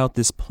all about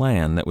this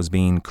plan that was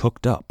being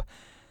cooked up.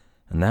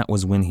 And that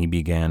was when he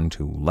began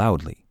to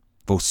loudly,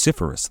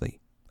 vociferously,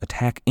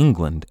 attack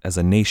England as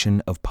a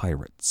nation of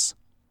pirates.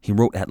 He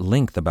wrote at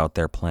length about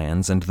their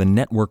plans and the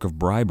network of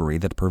bribery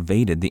that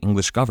pervaded the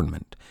English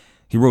government.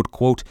 He wrote,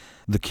 quote,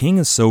 "The king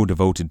is so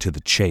devoted to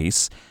the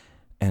chase,"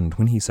 and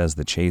when he says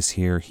the chase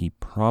here, he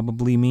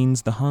probably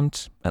means the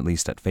hunt, at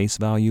least at face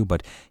value,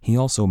 but he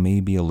also may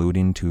be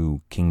alluding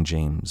to King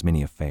James'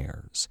 many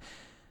affairs.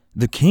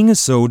 "The king is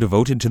so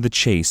devoted to the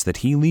chase that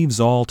he leaves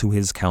all to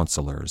his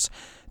counselors.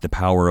 The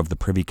power of the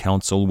Privy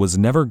Council was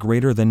never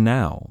greater than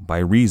now, by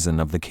reason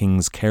of the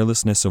king's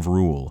carelessness of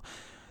rule.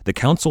 The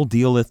council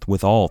dealeth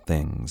with all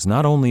things,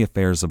 not only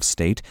affairs of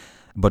state,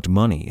 but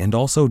money and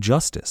also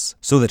justice,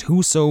 so that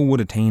whoso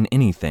would attain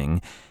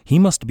anything, he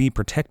must be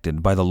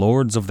protected by the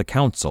lords of the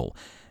council,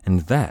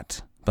 and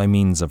that by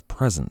means of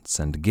presents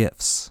and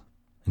gifts."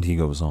 And he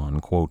goes on,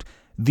 quote,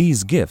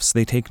 "These gifts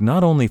they take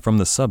not only from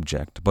the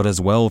subject, but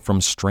as well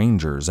from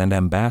strangers and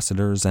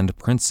ambassadors and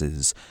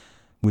princes,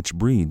 which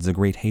breeds a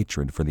great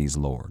hatred for these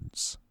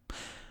lords.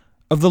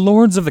 Of the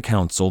lords of the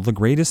council, the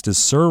greatest is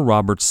Sir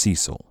Robert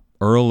Cecil,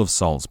 Earl of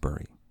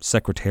Salisbury,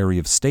 Secretary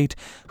of State,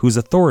 whose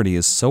authority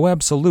is so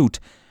absolute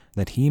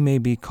that he may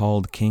be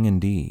called king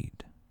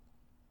indeed."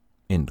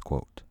 End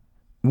quote.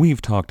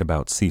 We've talked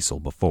about Cecil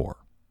before,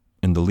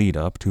 in the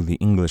lead-up to the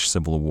English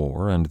Civil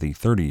War and the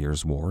 30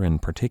 Years' War in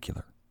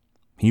particular.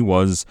 He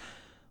was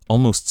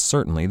almost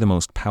certainly the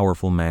most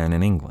powerful man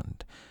in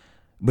England,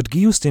 but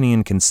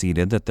Giustinian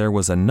conceded that there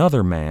was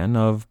another man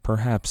of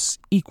perhaps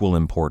equal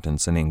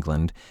importance in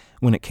England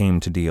when it came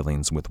to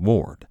dealings with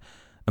Ward,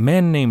 a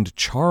man named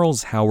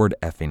Charles Howard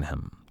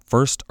Effingham,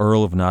 1st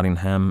Earl of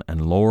Nottingham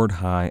and Lord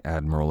High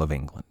Admiral of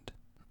England.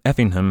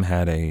 Effingham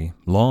had a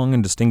long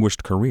and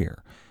distinguished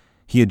career.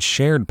 He had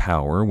shared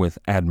power with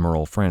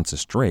Admiral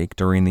Francis Drake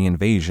during the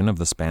invasion of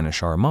the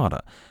Spanish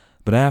Armada,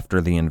 but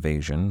after the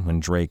invasion, when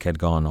Drake had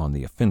gone on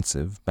the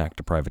offensive, back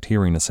to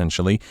privateering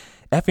essentially,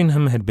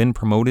 Effingham had been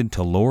promoted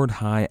to Lord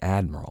High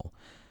Admiral,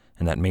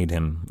 and that made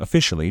him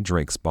officially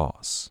Drake's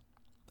boss.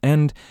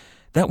 And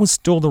that was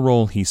still the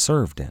role he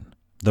served in,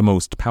 the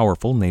most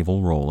powerful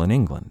naval role in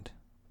England.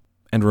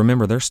 And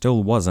remember, there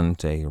still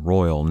wasn't a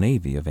Royal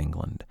Navy of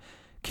England.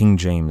 King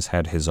James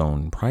had his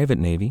own private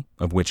navy,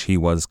 of which he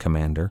was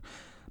commander,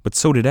 but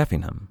so did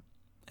Effingham,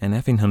 and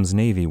Effingham's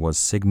navy was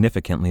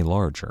significantly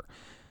larger.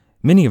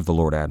 Many of the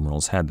Lord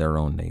Admirals had their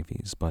own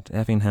navies, but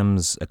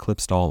Effingham's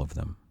eclipsed all of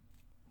them.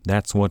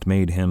 That's what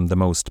made him the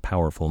most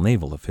powerful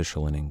naval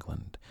official in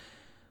England.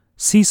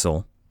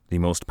 Cecil, the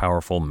most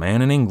powerful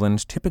man in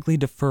England, typically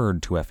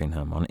deferred to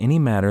Effingham on any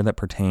matter that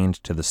pertained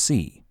to the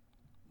sea.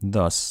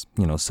 Thus,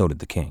 so did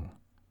the king.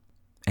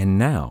 And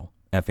now,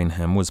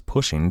 Effingham was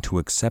pushing to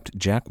accept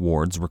Jack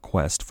Ward's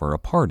request for a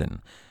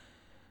pardon.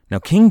 Now,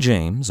 King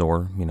James,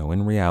 or,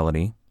 in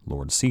reality,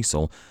 Lord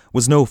Cecil,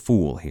 was no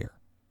fool here.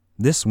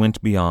 This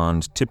went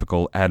beyond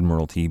typical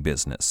Admiralty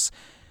business.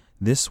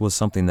 This was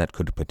something that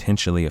could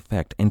potentially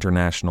affect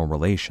international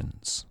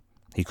relations.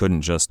 He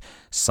couldn't just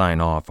sign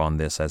off on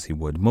this as he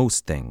would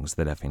most things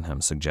that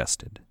Effingham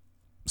suggested.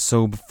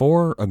 So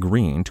before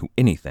agreeing to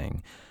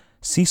anything,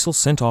 Cecil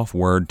sent off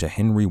word to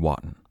Henry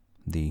Wotton,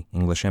 the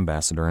English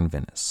ambassador in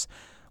Venice.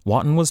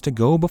 Wotton was to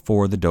go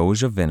before the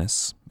Doge of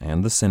Venice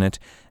and the Senate,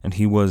 and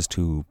he was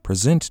to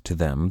present to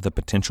them the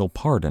potential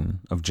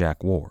pardon of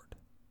Jack Ward.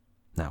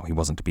 Now, he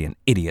wasn't to be an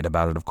idiot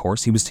about it, of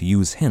course. He was to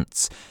use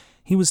hints.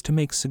 He was to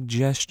make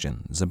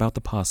suggestions about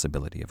the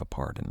possibility of a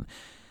pardon,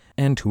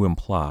 and to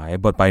imply,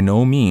 but by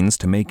no means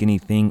to make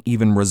anything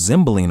even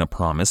resembling a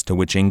promise to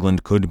which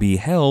England could be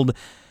held,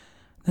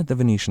 that the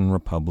Venetian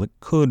Republic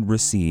could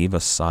receive a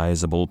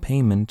sizable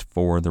payment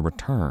for the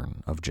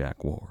return of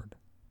Jack Ward.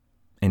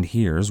 And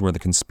here's where the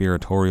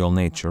conspiratorial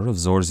nature of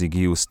Zorzi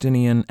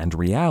Giustinian and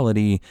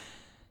reality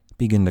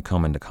begin to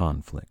come into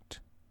conflict.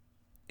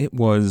 It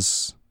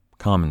was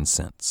common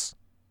sense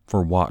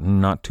for Wotton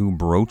not to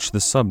broach the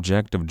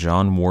subject of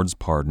John Ward's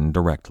pardon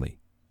directly.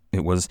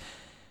 It was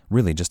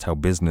really just how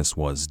business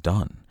was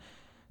done.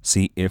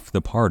 See, if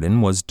the pardon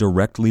was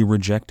directly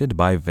rejected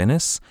by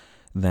Venice,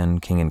 then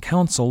King and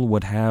Council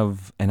would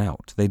have an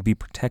out. They'd be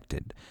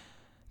protected.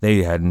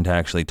 They hadn't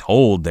actually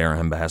told their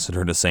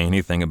ambassador to say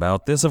anything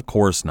about this. Of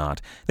course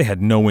not. They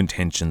had no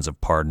intentions of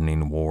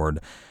pardoning Ward.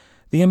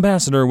 The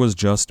ambassador was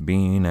just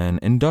being an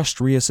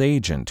industrious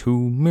agent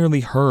who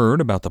merely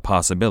heard about the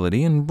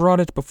possibility and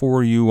brought it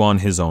before you on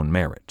his own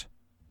merit.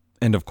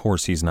 And of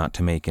course he's not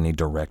to make any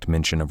direct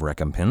mention of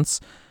recompense.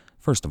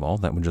 First of all,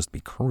 that would just be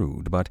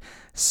crude, but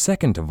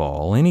second of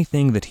all,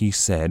 anything that he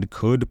said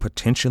could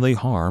potentially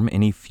harm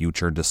any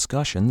future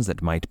discussions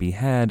that might be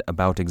had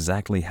about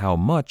exactly how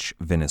much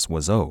Venice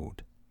was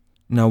owed.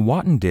 Now,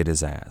 Wotton did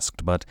as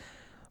asked, but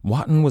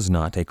Wotton was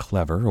not a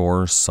clever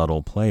or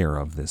subtle player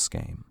of this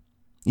game.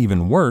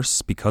 Even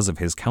worse, because of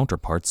his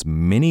counterpart's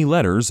many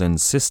letters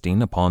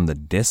insisting upon the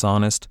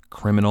dishonest,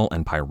 criminal,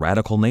 and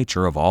piratical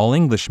nature of all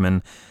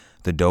Englishmen,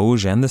 the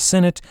Doge and the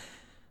Senate,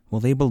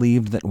 well, they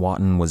believed that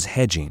Wotton was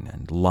hedging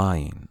and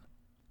lying.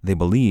 They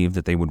believed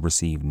that they would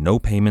receive no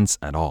payments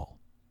at all.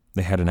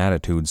 They had an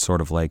attitude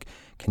sort of like,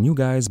 can you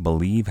guys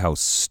believe how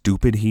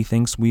stupid he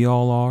thinks we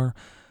all are?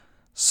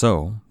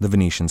 So, the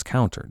Venetians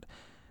countered.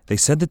 They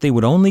said that they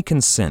would only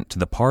consent to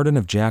the pardon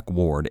of Jack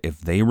Ward if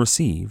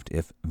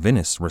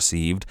Venice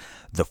received,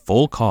 the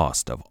full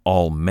cost of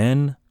all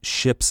men,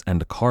 ships,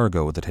 and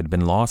cargo that had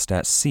been lost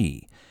at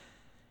sea.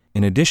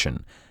 In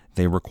addition,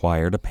 they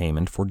required a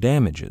payment for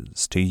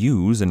damages to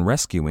use in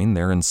rescuing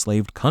their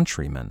enslaved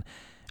countrymen,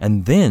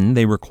 and then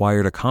they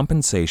required a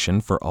compensation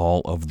for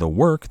all of the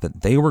work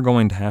that they were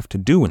going to have to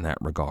do in that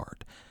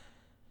regard.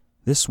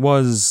 This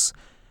was,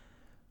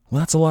 well,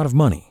 that's a lot of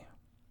money.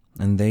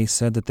 And they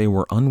said that they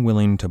were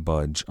unwilling to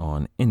budge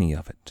on any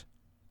of it.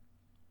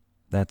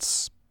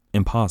 That's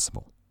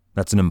impossible.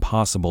 That's an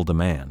impossible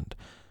demand.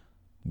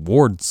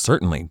 Ward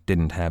certainly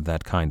didn't have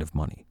that kind of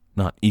money,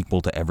 not equal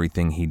to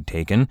everything he'd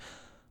taken.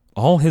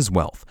 All his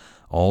wealth,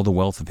 all the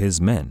wealth of his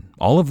men,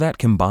 all of that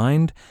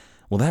combined,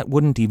 well, that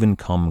wouldn't even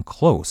come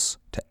close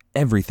to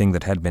everything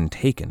that had been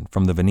taken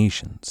from the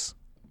Venetians.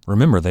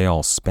 Remember, they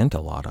all spent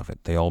a lot of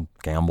it. They all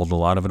gambled a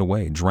lot of it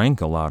away,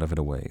 drank a lot of it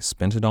away,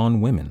 spent it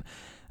on women.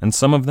 And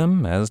some of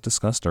them, as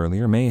discussed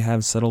earlier, may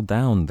have settled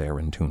down there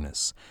in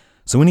Tunis.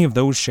 So any of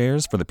those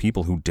shares for the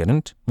people who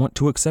didn't want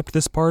to accept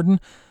this pardon,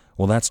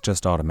 well, that's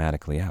just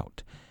automatically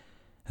out.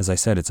 As I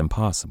said, it's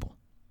impossible.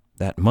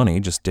 That money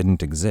just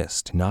didn't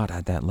exist, not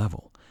at that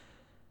level.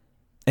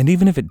 And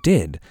even if it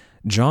did,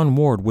 John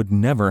Ward would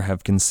never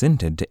have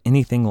consented to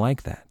anything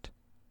like that.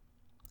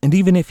 And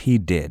even if he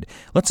did,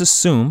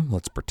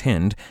 let's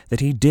pretend that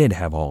he did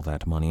have all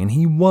that money and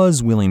he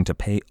was willing to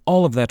pay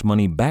all of that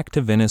money back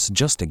to Venice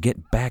just to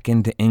get back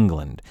into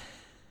England.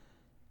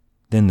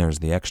 Then there's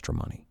the extra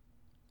money.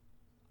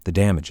 The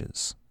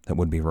damages that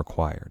would be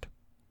required.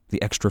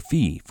 The extra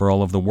fee for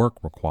all of the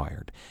work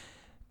required.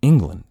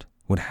 England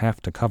would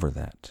have to cover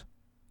that.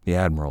 The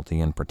Admiralty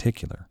in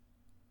particular.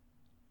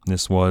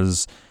 It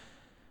was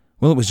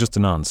just a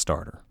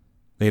non-starter.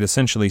 They'd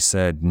essentially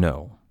said,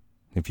 no.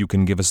 If you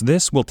can give us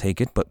this, we'll take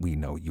it, but we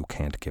know you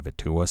can't give it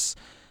to us.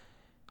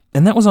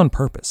 And that was on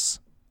purpose.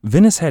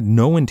 Venice had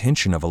no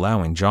intention of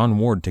allowing John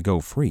Ward to go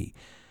free.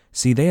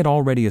 See, they had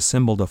already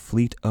assembled a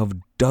fleet of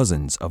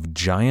dozens of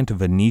giant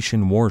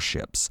Venetian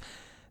warships.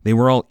 They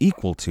were all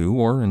equal to,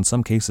 or in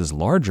some cases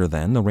larger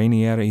than, the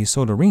Rainiera e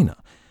Soderina,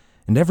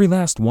 and every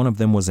last one of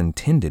them was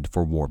intended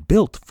for war,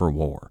 built for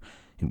war.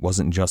 It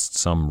wasn't just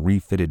some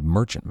refitted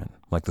merchantman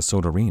like the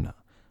Soderina.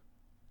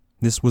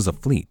 This was a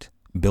fleet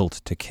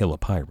built to kill a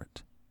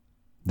pirate.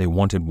 They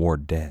wanted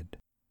Ward dead.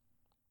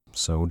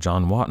 So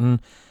John Wotton,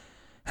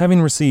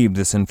 having received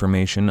this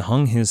information,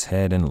 hung his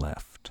head and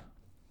left.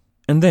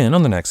 And then,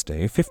 on the next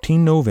day,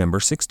 15 November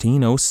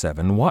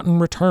 1607, Wotton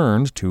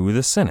returned to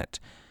the Senate.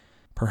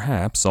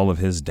 Perhaps all of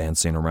his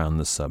dancing around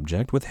the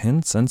subject with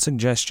hints and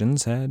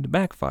suggestions had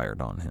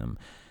backfired on him.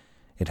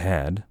 It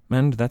had,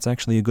 and that's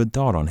actually a good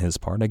thought on his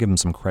part. I give him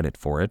some credit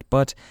for it,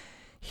 but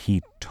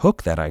he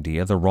took that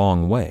idea the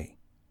wrong way.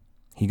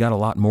 He got a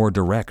lot more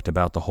direct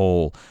about the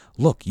whole,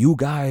 look, you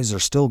guys are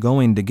still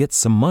going to get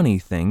some money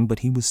thing, but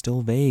he was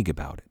still vague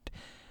about it.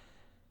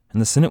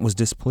 And the Senate was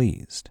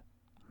displeased.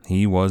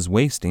 He was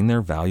wasting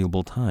their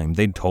valuable time.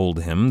 They'd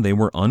told him they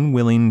were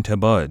unwilling to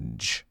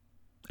budge.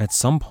 At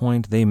some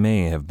point, they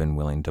may have been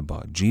willing to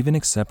budge, even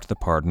accept the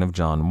pardon of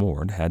John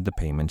Ward had the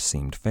payment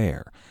seemed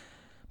fair.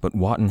 But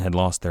Wotton had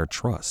lost their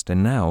trust,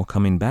 and now,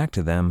 coming back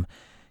to them,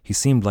 he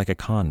seemed like a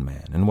con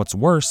man, and what's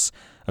worse,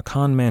 a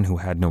con man who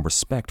had no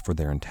respect for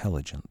their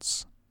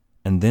intelligence.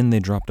 And then they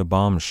dropped a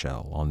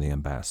bombshell on the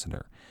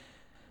ambassador.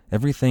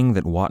 Everything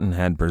that Wotton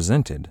had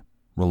presented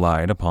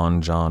relied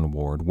upon John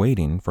Ward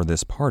waiting for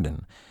this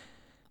pardon,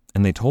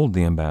 and they told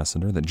the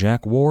ambassador that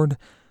Jack Ward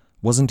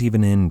wasn't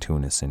even in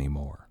Tunis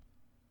anymore.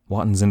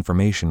 Wotton's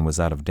information was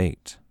out of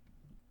date.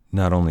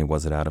 Not only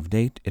was it out of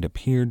date, it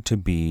appeared to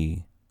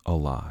be a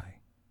lie.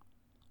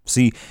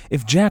 See,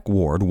 if Jack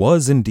Ward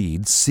was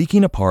indeed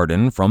seeking a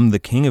pardon from the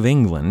King of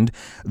England,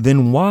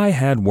 then why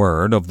had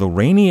word of the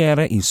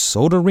Rainiera e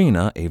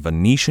Soderina, a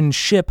Venetian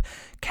ship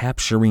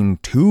capturing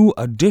 2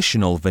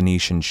 additional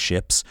Venetian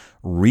ships,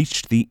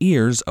 reached the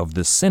ears of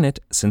the Senate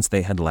since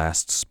they had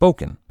last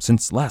spoken,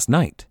 since last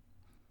night?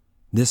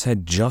 This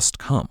had just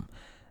come,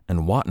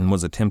 and Wotton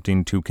was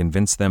attempting to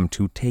convince them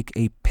to take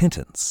a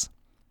pittance.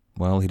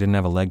 Well, he didn't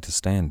have a leg to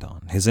stand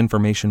on. His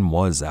information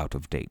was out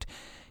of date.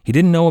 He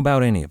didn't know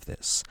about any of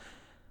this.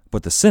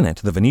 But the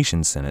Senate, the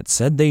Venetian Senate,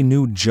 said they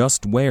knew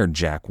just where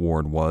Jack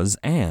Ward was,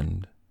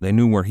 and they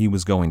knew where he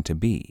was going to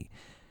be.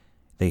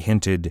 They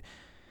hinted,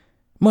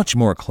 much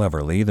more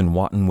cleverly than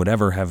Wotton would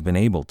ever have been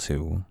able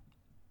to,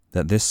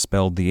 that this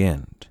spelled the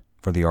end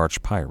for the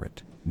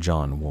arch-pirate,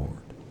 John Ward.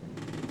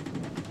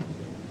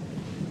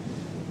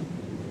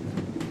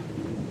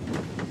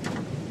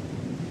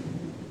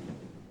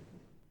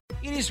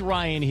 It is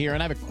Ryan here,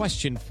 and I have a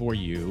question for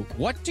you.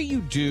 What do you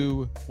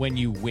do when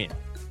you win?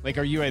 Like,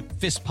 are you a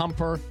fist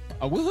pumper,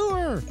 a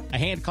woo-hooer, a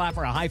hand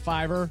clapper, a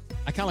high-fiver?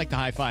 I kind of like the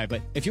high-five,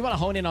 but if you want to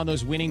hone in on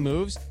those winning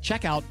moves,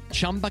 check out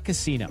Chumba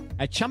Casino.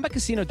 At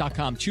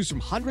ChumbaCasino.com, choose from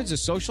hundreds of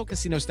social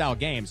casino-style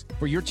games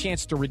for your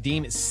chance to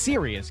redeem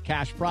serious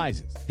cash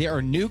prizes. There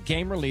are new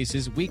game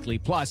releases weekly,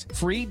 plus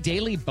free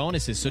daily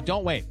bonuses, so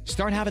don't wait.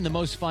 Start having the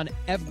most fun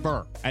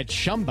ever at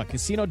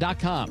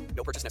ChumbaCasino.com.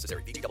 No purchase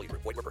necessary. VGW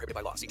Group. Void where prohibited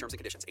by law. See terms and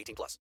conditions.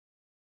 18+.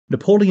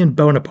 Napoleon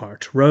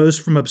Bonaparte rose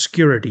from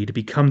obscurity to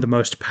become the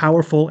most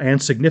powerful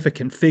and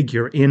significant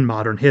figure in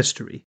modern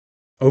history.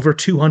 Over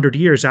 200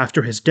 years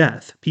after his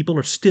death, people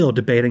are still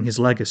debating his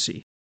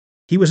legacy.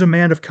 He was a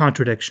man of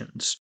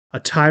contradictions,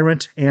 a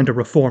tyrant and a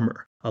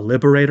reformer, a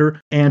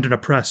liberator and an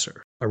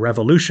oppressor, a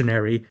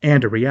revolutionary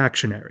and a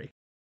reactionary.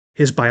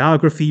 His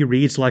biography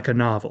reads like a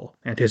novel,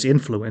 and his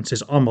influence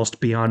is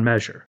almost beyond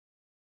measure.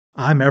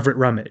 I'm Everett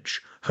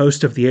Rummage,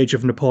 host of the Age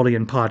of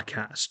Napoleon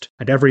podcast,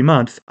 and every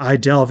month I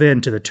delve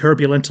into the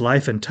turbulent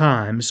life and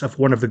times of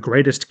one of the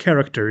greatest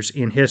characters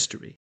in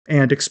history,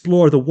 and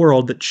explore the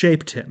world that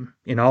shaped him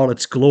in all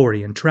its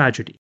glory and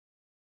tragedy.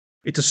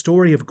 It's a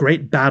story of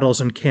great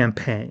battles and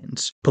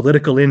campaigns,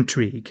 political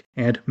intrigue,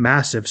 and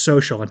massive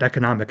social and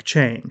economic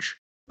change.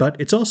 But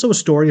it's also a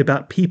story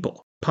about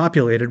people,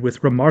 populated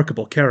with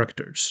remarkable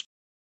characters.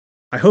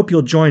 I hope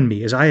you'll join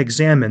me as I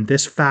examine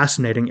this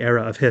fascinating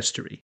era of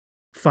history.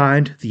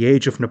 Find The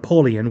Age of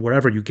Napoleon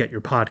wherever you get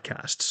your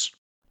podcasts.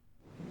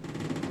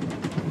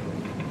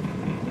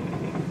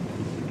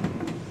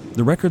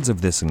 The records of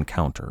this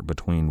encounter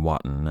between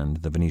Wotton and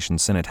the Venetian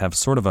Senate have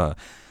sort of a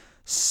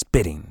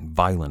spitting,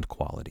 violent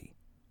quality,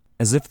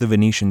 as if the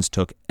Venetians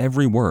took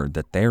every word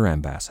that their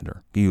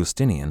ambassador,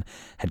 Giustinian,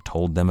 had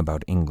told them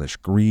about English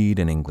greed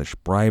and English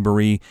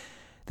bribery.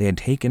 They had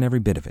taken every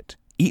bit of it,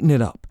 eaten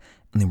it up,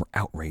 and they were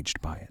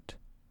outraged by it.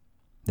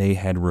 They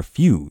had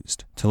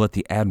refused to let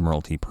the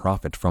Admiralty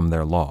profit from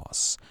their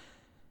loss,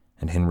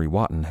 and Henry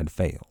Wotton had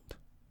failed.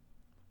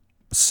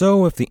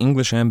 So if the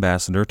English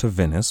ambassador to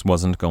Venice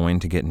wasn't going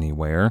to get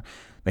anywhere,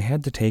 they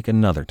had to take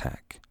another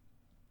tack.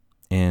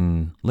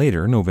 In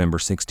later November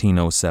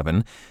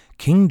 1607,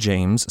 King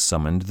James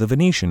summoned the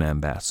Venetian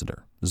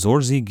ambassador,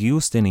 Zorzi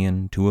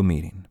Giustinian, to a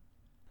meeting.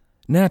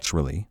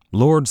 Naturally,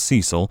 Lord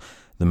Cecil,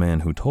 the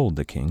man who told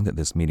the king that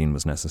this meeting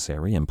was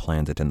necessary and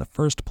planned it in the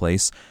first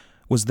place,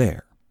 was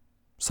there,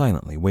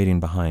 silently waiting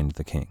behind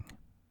the king.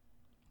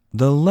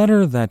 The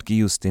letter that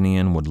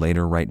Giustinian would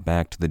later write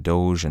back to the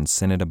Doge and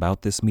Senate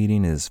about this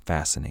meeting is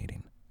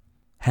fascinating.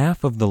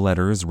 Half of the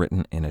letter is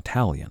written in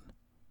Italian.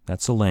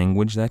 That's a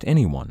language that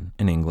anyone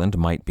in England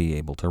might be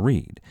able to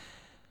read.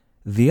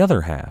 The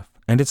other half,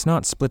 and it's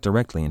not split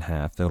directly in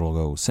half, it'll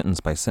go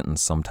sentence by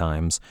sentence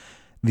sometimes,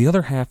 the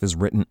other half is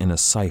written in a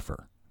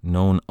cipher,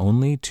 known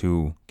only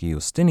to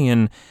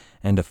Giustinian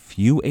and a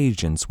few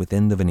agents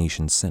within the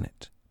Venetian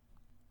Senate.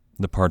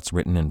 The parts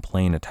written in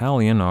plain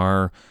Italian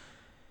are,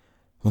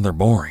 well, they're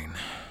boring.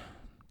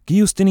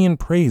 Giustinian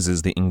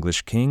praises the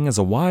English king as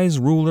a wise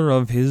ruler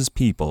of his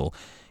people,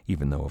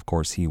 even though, of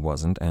course, he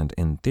wasn't, and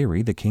in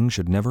theory, the king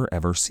should never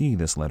ever see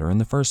this letter in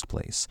the first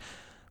place.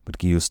 But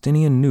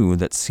Giustinian knew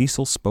that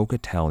Cecil spoke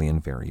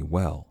Italian very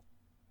well.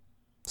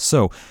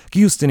 So,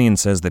 Giustinian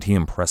says that he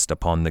impressed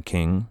upon the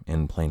king,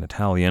 in plain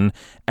Italian,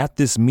 at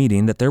this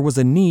meeting that there was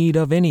a need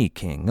of any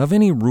king, of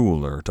any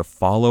ruler, to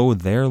follow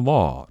their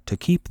law, to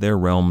keep their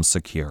realm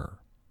secure.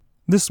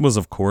 This was,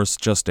 of course,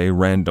 just a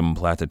random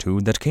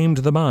platitude that came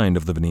to the mind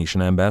of the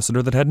Venetian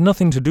ambassador that had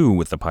nothing to do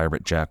with the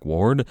pirate Jack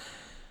Ward.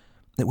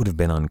 It would have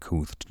been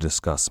uncouth to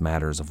discuss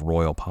matters of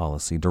royal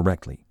policy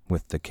directly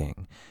with the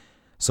king.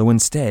 So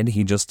instead,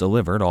 he just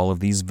delivered all of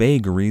these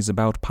vagaries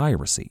about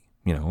piracy.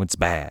 It's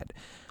bad.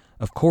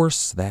 Of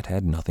course, that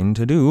had nothing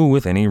to do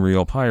with any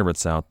real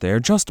pirates out there,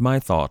 just my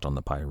thought on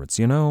the pirates,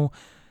 And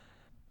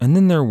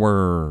then there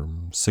were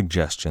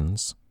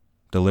suggestions,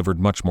 delivered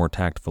much more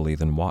tactfully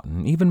than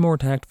Wotton, even more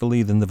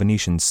tactfully than the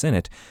Venetian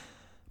Senate,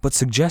 but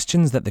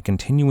suggestions that the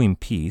continuing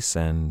peace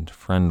and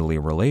friendly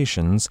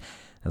relations,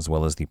 as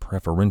well as the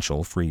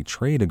preferential free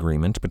trade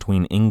agreement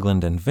between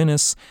England and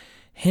Venice,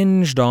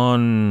 hinged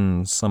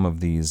on some of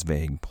these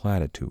vague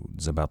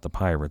platitudes about the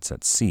pirates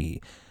at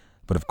sea,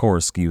 but of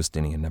course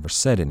Giustinian never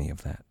said any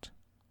of that.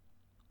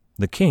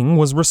 The king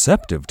was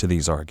receptive to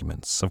these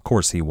arguments. Of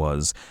course he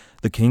was.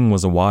 The king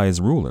was a wise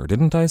ruler,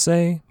 didn't I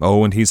say?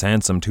 Oh, and he's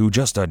handsome too,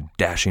 just a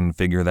dashing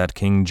figure, that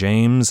King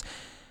James.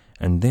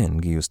 And then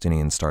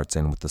Giustinian starts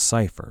in with the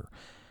cipher.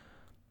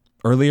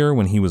 Earlier,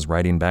 when he was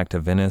writing back to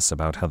Venice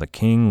about how the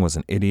king was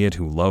an idiot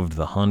who loved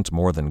the hunt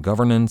more than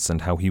governance,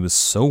 and how he was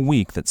so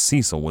weak that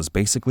Cecil was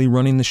basically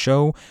running the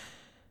show,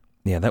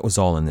 yeah, that was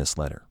all in this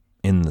letter,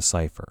 in the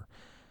cipher.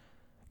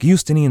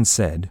 Giustinian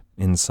said,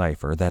 in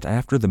cipher, that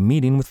after the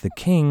meeting with the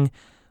king,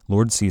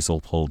 Lord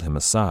Cecil pulled him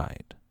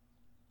aside.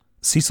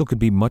 Cecil could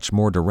be much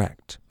more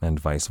direct, and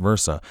vice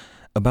versa,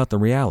 about the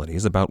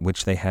realities about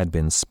which they had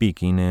been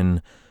speaking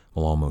in,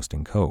 well, almost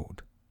in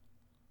code.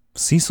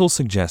 Cecil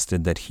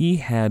suggested that he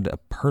had a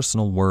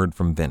personal word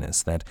from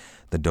Venice that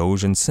the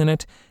Doge and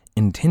Senate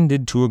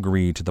intended to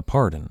agree to the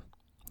pardon.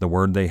 The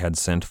word they had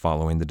sent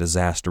following the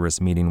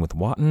disastrous meeting with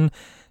Wotton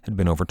had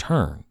been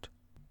overturned.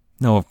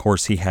 Now, of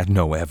course, he had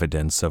no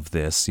evidence of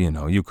this.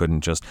 You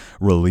couldn't just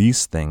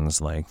release things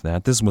like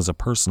that. This was a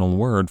personal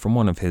word from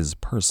one of his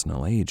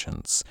personal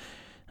agents.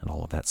 And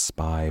all of that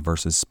spy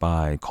versus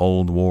spy,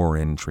 Cold War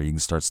intrigue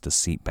starts to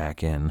seep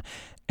back in.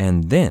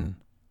 And then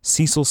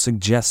Cecil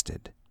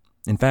suggested,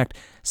 in fact,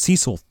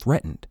 Cecil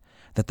threatened,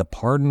 that the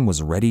pardon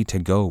was ready to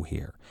go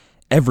here.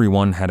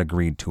 Everyone had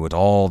agreed to it,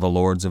 all the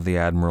lords of the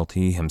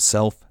Admiralty,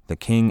 himself, the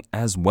king,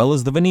 as well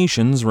as the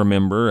Venetians,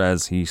 remember,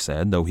 as he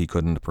said, though he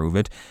couldn't prove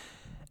it.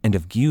 And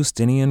if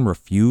Giustinian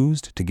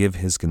refused to give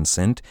his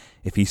consent,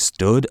 if he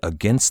stood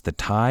against the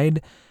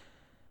tide,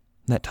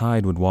 that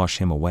tide would wash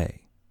him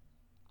away.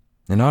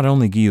 And not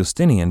only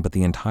Giustinian, but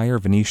the entire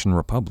Venetian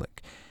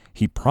Republic.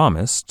 He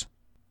promised,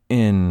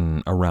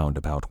 in a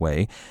roundabout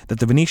way, that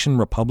the Venetian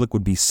Republic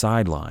would be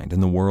sidelined in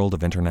the world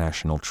of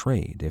international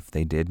trade if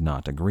they did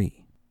not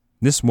agree.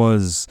 This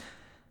was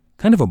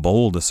kind of a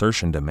bold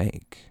assertion to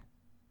make.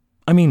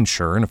 I mean,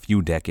 sure, in a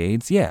few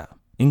decades, yeah,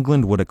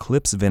 England would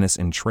eclipse Venice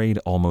in trade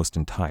almost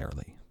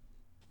entirely.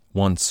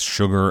 Once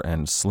sugar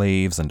and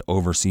slaves and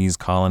overseas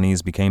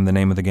colonies became the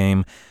name of the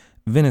game,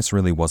 Venice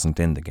really wasn't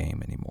in the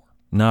game anymore,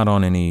 not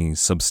on any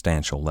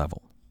substantial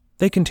level.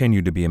 They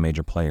continued to be a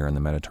major player in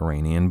the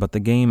Mediterranean, but the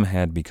game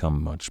had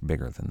become much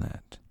bigger than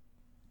that.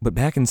 But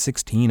back in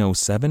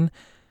 1607,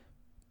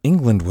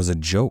 England was a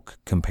joke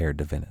compared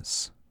to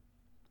Venice.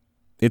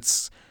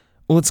 It's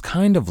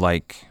kind of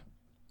like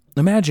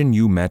Imagine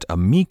you met a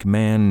meek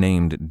man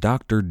named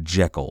Dr.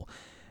 Jekyll,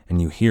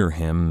 and you hear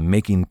him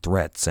making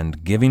threats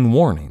and giving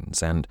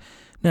warnings, and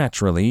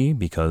naturally,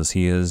 because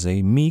he is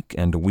a meek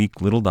and weak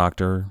little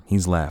doctor,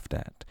 he's laughed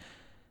at.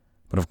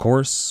 But of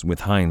course,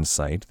 with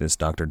hindsight, this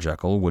Dr.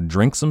 Jekyll would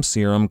drink some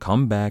serum,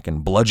 come back,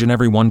 and bludgeon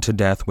everyone to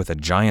death with a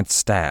giant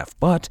staff.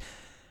 But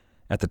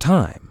at the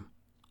time,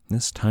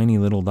 this tiny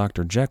little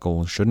Dr.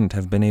 Jekyll shouldn't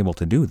have been able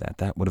to do that.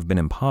 That would have been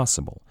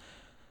impossible.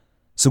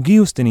 So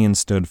Giustinian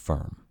stood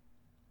firm.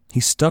 He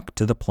stuck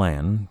to the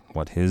plan,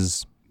 what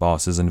his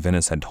bosses in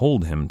Venice had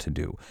told him to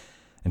do,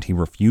 and he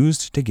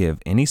refused to give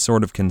any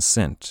sort of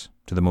consent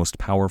to the most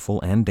powerful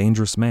and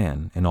dangerous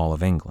man in all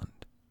of England.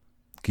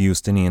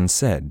 Giustinian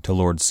said to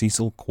Lord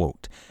Cecil,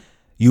 quote,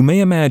 "You may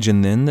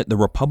imagine, then, that the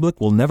Republic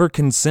will never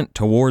consent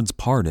towards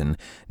pardon.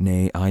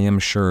 Nay, I am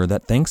sure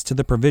that thanks to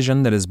the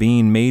provision that is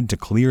being made to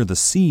clear the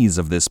seas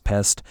of this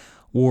pest,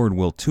 Ward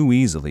will too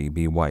easily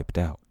be wiped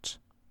out."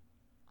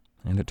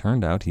 And it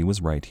turned out he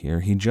was right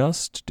here. He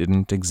just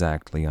didn't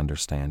exactly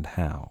understand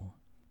how.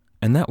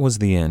 And that was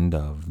the end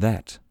of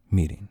that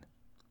meeting.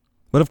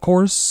 But of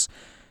course,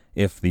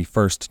 if the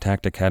first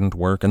tactic hadn't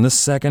worked and the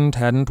second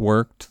hadn't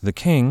worked, the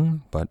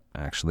king, but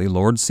actually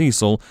Lord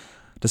Cecil,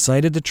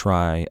 decided to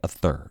try a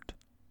third.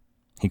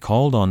 He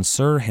called on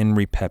Sir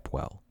Henry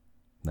Pepwell,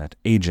 that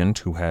agent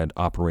who had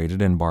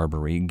operated in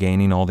Barbary,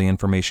 gaining all the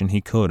information he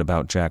could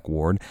about Jack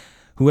Ward,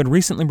 who had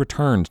recently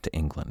returned to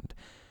England.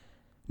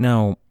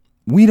 Now,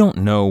 we don't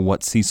know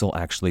what Cecil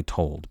actually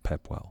told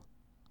Pepwell.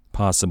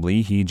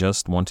 Possibly he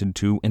just wanted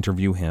to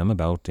interview him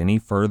about any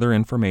further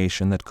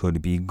information that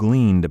could be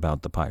gleaned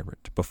about the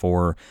pirate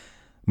before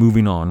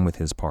moving on with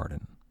his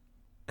pardon.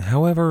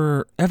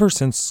 However, ever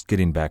since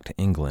getting back to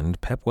England,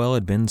 Pepwell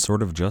had been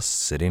sort of just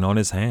sitting on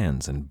his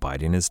hands and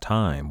biding his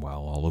time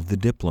while all of the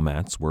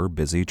diplomats were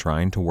busy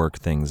trying to work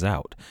things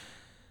out.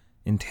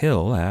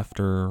 Until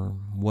after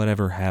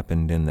whatever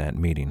happened in that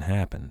meeting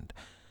happened.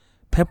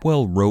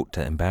 Pepwell wrote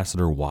to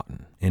Ambassador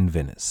Wotton in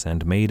Venice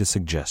and made a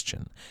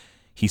suggestion.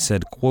 He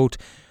said, quote,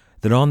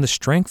 that on the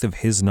strength of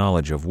his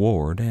knowledge of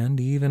Ward, and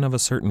even of a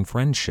certain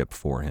friendship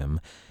for him,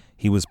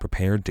 he was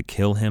prepared to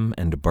kill him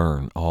and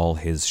burn all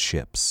his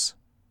ships,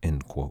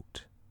 end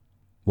quote.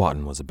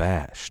 Wotton was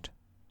abashed.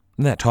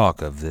 That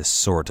talk of this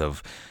sort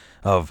of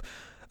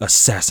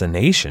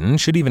assassination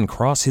should even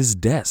cross his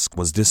desk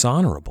was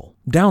dishonorable,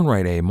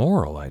 downright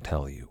amoral, I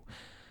tell you.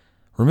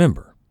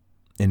 Remember,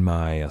 in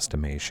my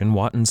estimation,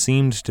 Wotton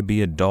seemed to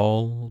be a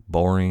dull,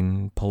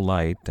 boring,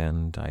 polite,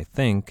 and, I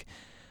think,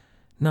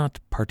 not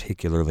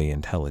particularly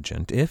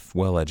intelligent, if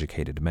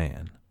well-educated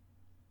man.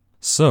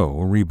 So,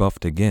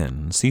 rebuffed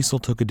again, Cecil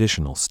took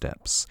additional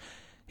steps.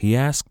 He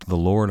asked the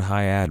Lord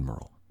High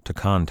Admiral to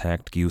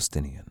contact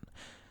Giustinian.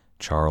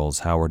 Charles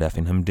Howard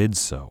Effingham did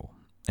so,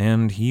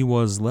 and he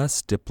was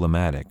less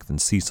diplomatic than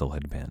Cecil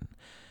had been.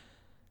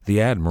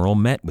 The Admiral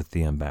met with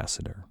the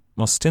ambassador,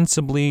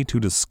 ostensibly to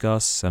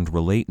discuss and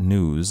relate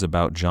news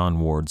about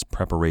John Ward's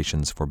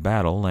preparations for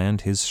battle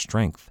and his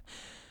strength.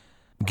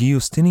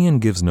 Giustinian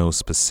gives no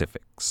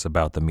specifics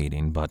about the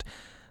meeting, but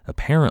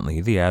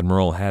apparently the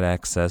admiral had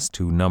access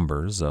to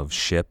numbers of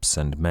ships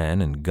and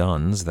men and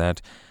guns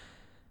that,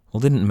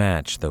 didn't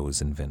match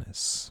those in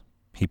Venice.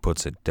 He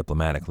puts it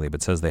diplomatically,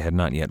 but says they had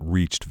not yet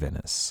reached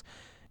Venice.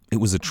 It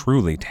was a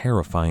truly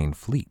terrifying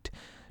fleet.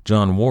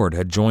 John Ward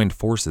had joined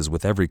forces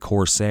with every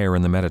corsair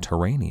in the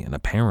Mediterranean,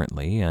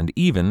 apparently, and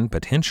even,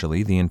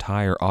 potentially, the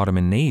entire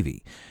Ottoman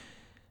navy.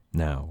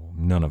 Now,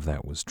 none of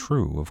that was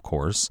true, of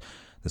course.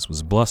 This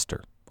was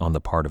bluster on the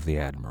part of the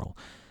admiral,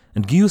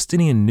 and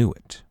Giustinian knew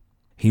it.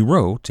 He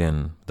wrote,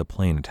 in the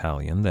plain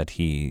Italian that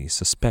he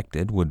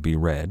suspected would be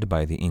read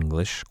by the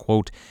English,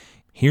 quote,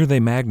 "Here they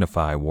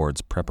magnify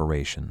Ward's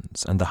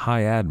preparations, and the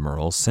High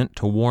Admiral sent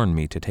to warn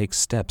me to take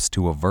steps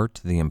to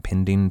avert the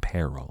impending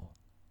peril,"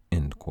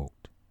 end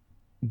quote.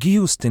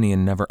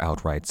 Giustinian never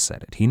outright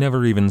said it. He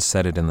never even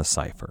said it in the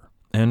cipher,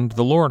 and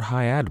the Lord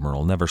High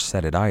Admiral never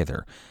said it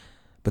either,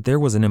 but there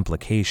was an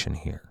implication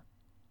here.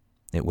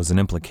 It was an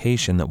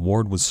implication that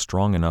Ward was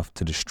strong enough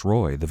to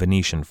destroy the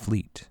Venetian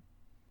fleet.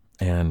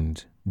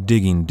 And,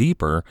 digging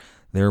deeper,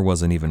 there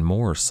was an even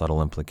more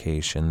subtle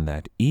implication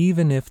that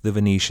even if the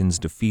Venetians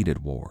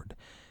defeated Ward,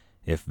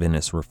 if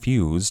Venice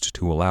refused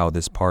to allow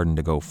this pardon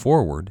to go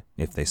forward,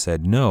 if they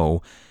said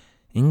no,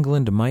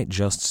 England might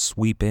just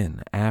sweep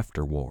in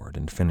after Ward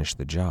and finish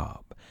the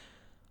job.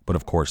 But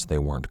of course they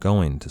weren't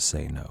going to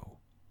say no,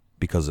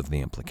 because of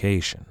the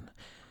implication.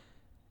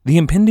 The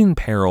impending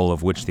peril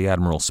of which the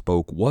admiral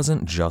spoke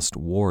wasn't just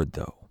Ward,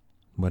 though,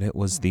 but it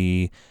was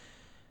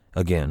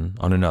again,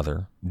 on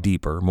another,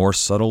 deeper, more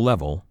subtle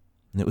level,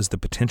 it was the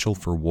potential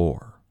for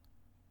war.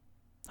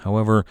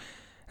 However,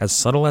 as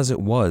subtle as it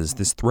was,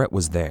 this threat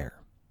was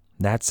there.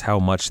 That's how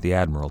much the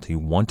Admiralty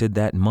wanted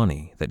that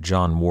money that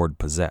John Ward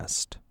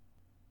possessed.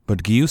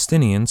 But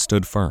Giustinian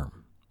stood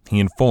firm.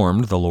 He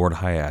informed the Lord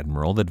High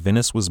Admiral that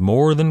Venice was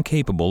more than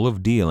capable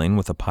of dealing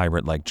with a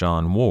pirate like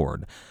John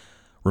Ward.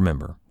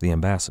 Remember, the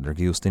ambassador,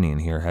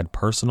 Giustinian here, had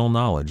personal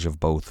knowledge of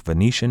both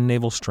Venetian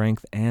naval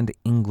strength and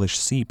English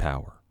sea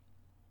power.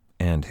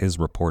 and his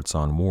reports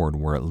on Ward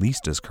were at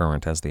least as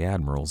current as the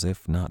admiral's,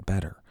 if not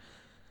better.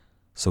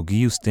 So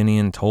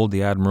Giustinian told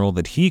the admiral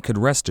that he could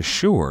rest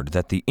assured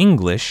that the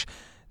English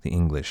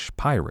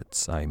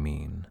pirates,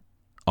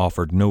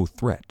 offered no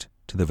threat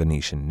to the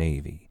Venetian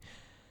navy.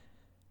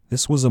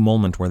 This was a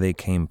moment where they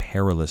came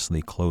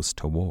perilously close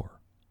to war,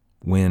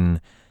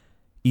 when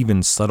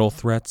even subtle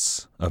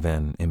threats of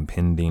an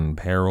impending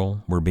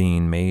peril were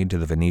being made to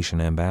the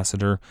Venetian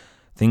ambassador.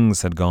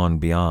 Things had gone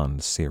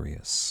beyond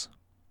serious.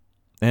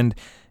 And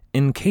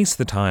in case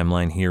the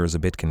timeline here is a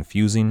bit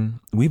confusing,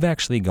 we've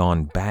actually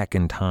gone back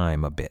in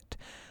time a bit.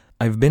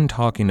 I've been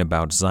talking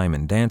about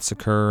Szymon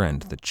Danziger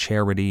and the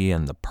Charity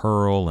and the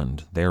Peril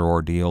and their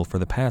ordeal for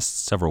the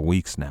past several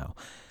weeks now.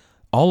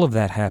 All of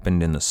that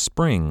happened in the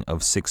spring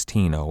of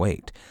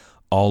 1608.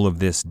 All of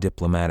this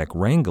diplomatic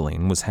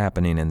wrangling was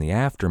happening in the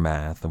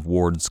aftermath of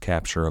Ward's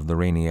capture of the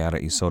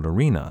Reiniera y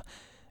Sodorina,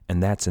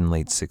 and that's in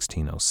late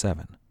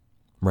 1607.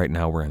 Right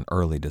now we're in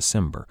early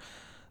December.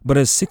 But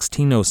as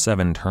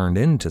 1607 turned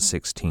into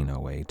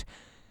 1608,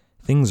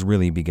 things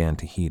really began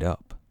to heat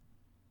up.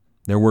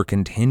 There were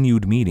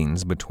continued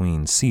meetings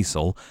between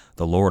Cecil,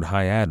 the Lord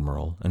High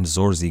Admiral, and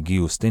Zorzi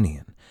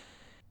Giustinian.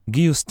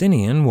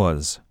 Giustinian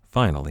was,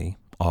 finally,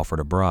 offered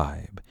a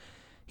bribe.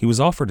 He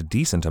was offered a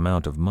decent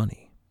amount of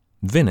money.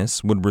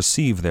 Venice would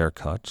receive their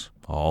cut.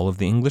 All of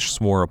the English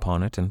swore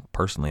upon it, and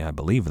personally I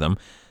believe them,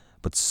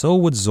 but so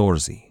would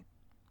Zorzi.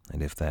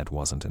 And if that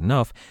wasn't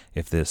enough,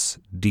 if this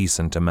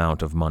decent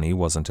amount of money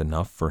wasn't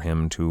enough for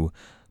him to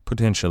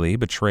potentially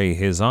betray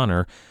his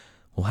honor,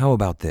 well, how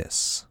about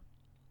this?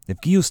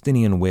 If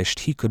Giustinian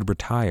wished, he could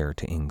retire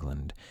to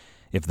England.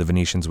 If the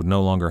Venetians would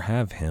no longer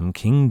have him,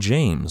 King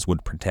James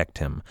would protect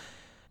him.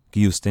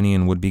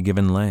 Giustinian would be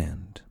given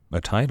land,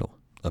 a title,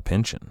 a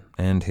pension,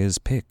 and his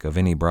pick of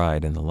any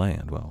bride in the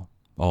land, well,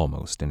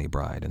 almost any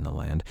bride in the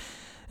land.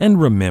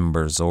 And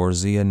remember,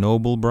 Zorzi, a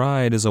noble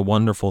bride is a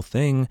wonderful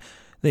thing.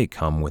 They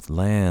come with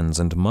lands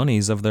and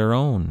monies of their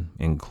own,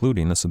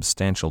 including a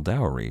substantial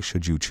dowry,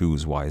 should you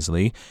choose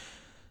wisely.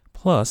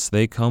 Plus,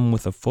 they come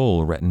with a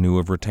full retinue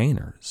of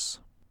retainers.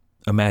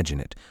 Imagine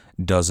it,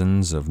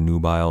 dozens of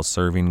nubile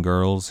serving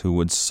girls who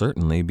would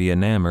certainly be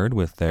enamored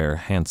with their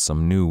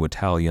handsome new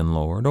Italian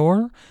lord,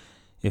 or,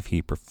 if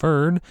he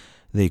preferred,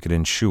 they could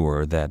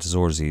ensure that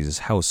Zorzi's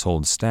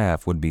household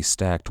staff would be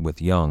stacked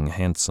with young,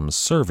 handsome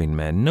serving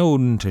men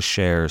known to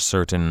share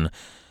certain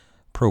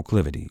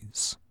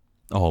proclivities.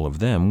 All of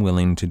them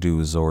willing to do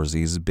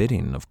Zorzi's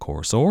bidding, of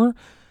course, or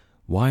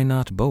why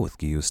not both,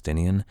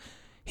 Giustinian?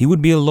 He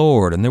would be a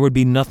lord, and there would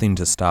be nothing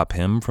to stop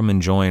him from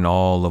enjoying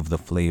all of the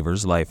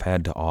flavors life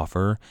had to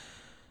offer.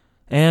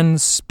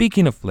 And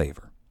speaking of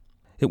flavor,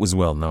 it was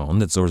well known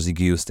that Zorzi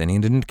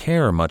Giustinian didn't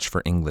care much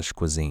for English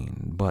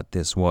cuisine, but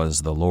this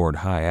was the Lord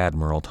High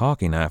Admiral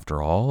talking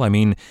after all.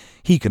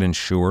 He could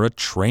ensure a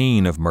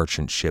train of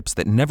merchant ships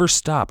that never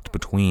stopped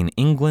between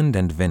England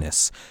and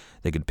Venice.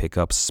 They could pick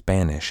up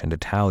Spanish and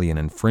Italian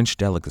and French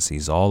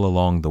delicacies all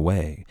along the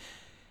way.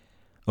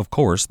 Of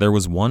course, there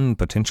was one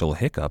potential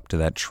hiccup to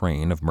that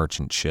train of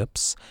merchant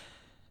ships.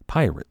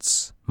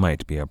 Pirates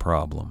might be a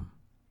problem.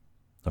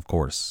 Of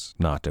course,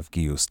 not if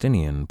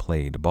Giustinian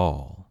played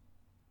ball.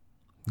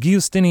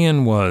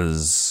 Giustinian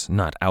was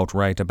not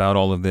outright about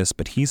all of this,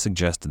 but he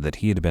suggested that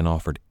he had been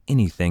offered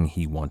anything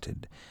he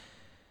wanted.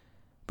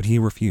 But he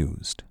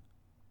refused.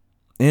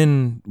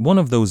 In one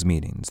of those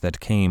meetings that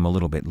came a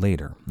little bit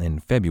later, in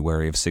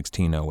February of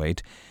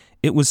 1608,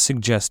 it was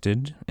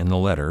suggested in the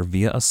letter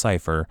via a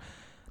cipher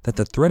that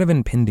the threat of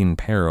impending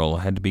peril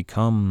had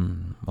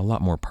become a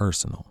lot more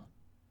personal.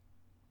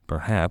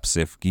 Perhaps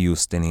if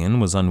Giustinian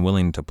was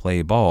unwilling to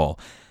play ball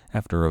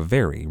after a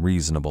very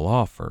reasonable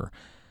offer,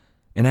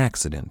 an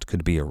accident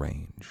could be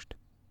arranged.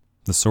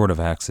 The sort of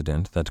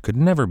accident that could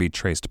never be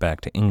traced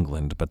back to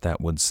England, but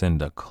that would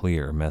send a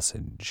clear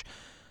message.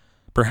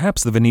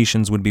 Perhaps the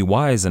Venetians would be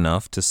wise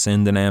enough to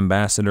send an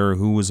ambassador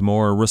who was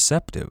more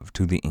receptive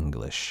to the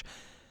English.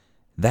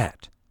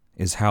 That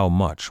is how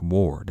much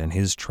Ward and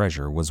his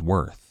treasure was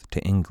worth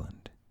to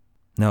England.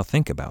 Now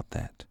think about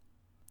that.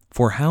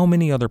 For how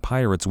many other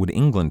pirates would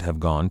England have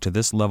gone to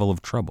this level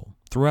of trouble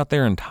throughout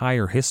their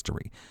entire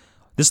history?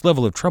 This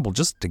level of trouble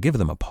just to give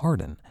them a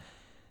pardon.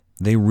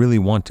 They really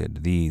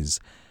wanted these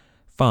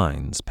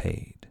fines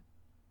paid.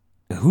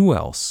 Who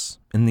else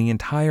in the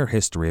entire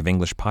history of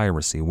English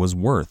piracy was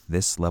worth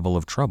this level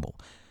of trouble?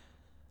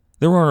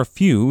 There are a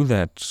few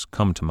that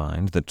come to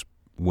mind that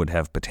would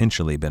have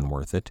potentially been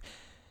worth it.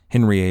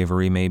 Henry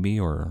Avery, maybe,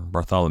 or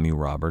Bartholomew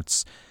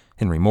Roberts.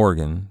 Henry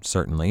Morgan,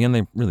 certainly, and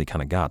they really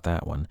kind of got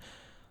that one.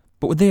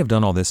 But would they have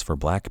done all this for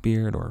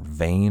Blackbeard, or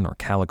Vane, or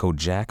Calico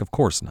Jack? Of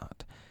course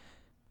not.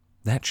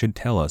 That should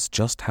tell us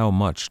just how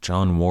much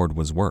John Ward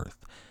was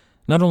worth,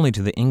 not only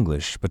to the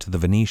English, but to the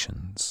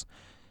Venetians.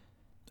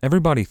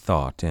 Everybody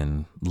thought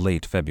in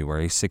late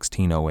February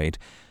 1608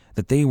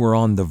 that they were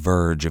on the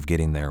verge of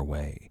getting their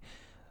way.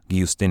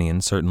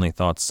 Giustinian certainly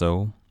thought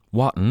so.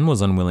 Wotton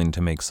was unwilling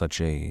to make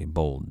such a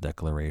bold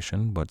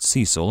declaration, but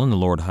Cecil and the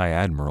Lord High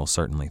Admiral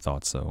certainly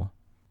thought so.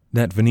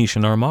 That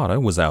Venetian armada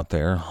was out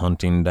there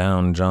hunting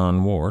down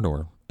John Ward,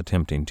 or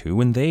attempting to,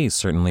 and they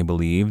certainly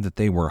believed that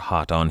they were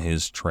hot on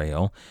his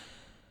trail.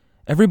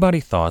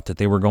 Everybody thought that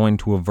they were going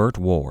to avert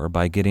war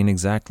by getting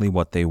exactly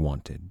what they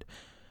wanted.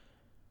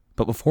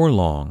 But before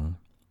long,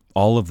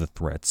 all of the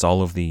threats,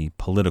 all of the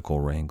political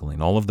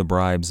wrangling, all of the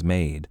bribes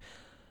made,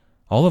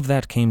 all of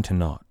that came to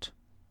naught.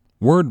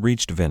 Word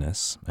reached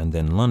Venice, and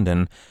then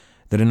London,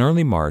 that in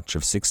early March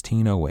of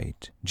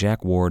 1608,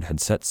 Jack Ward had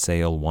set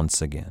sail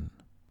once again.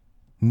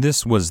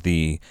 This was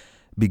the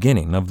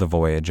beginning of the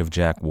voyage of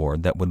Jack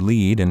Ward that would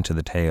lead into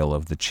the tale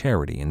of the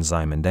Charity and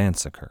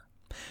Zymandansaker.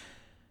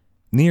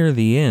 Near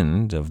the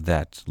end of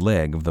that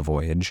leg of the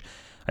voyage,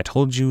 I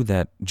told you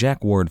that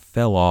Jack Ward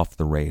fell off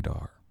the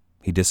radar.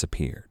 He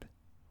disappeared.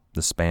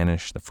 The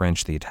Spanish, the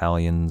French, the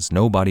Italians,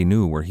 nobody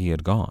knew where he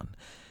had gone.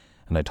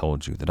 And I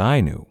told you that I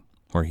knew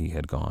where he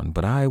had gone,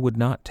 but I would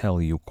not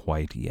tell you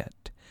quite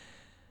yet.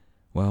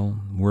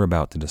 Well, we're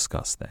about to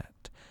discuss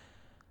that.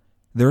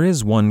 There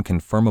is one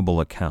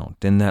confirmable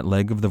account in that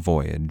leg of the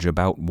voyage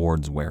about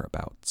Ward's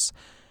whereabouts.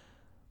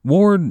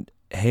 Ward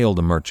hailed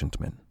a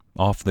merchantman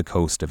off the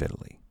coast of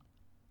Italy.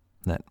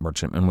 That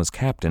merchantman was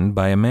captained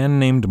by a man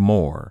named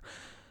Moore,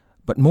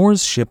 but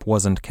Moore's ship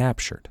wasn't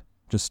captured,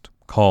 just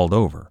called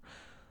over.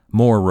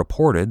 Moore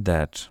reported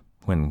that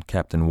when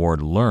Captain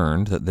Ward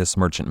learned that this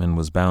merchantman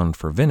was bound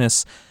for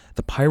Venice,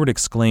 the pirate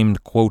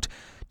exclaimed, quote,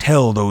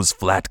 "Tell those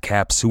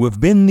flatcaps who have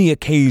been the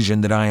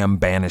occasion that I am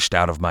banished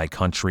out of my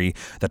country,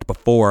 that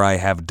before I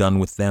have done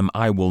with them,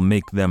 I will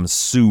make them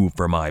sue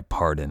for my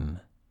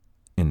pardon."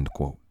 End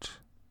quote.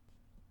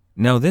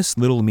 Now, this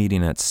little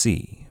meeting at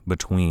sea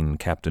between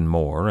Captain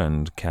Moore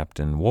and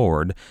Captain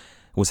Ward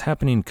was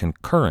happening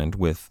concurrent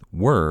with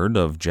word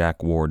of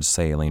Jack Ward's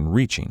sailing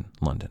reaching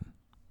London.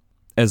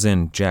 As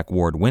in, Jack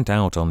Ward went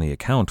out on the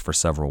account for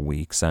several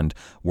weeks, and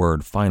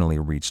word finally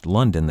reached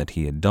London that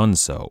he had done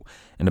so,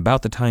 and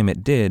about the time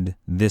it did,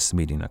 this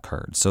meeting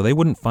occurred, so they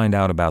wouldn't find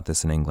out about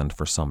this in England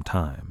for some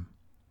time.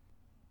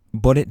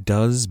 But it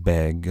does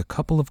beg a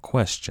couple of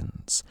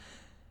questions.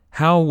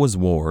 How was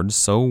Ward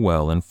so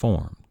well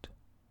informed?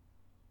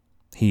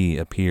 He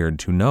appeared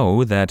to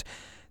know that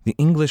the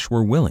English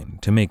were willing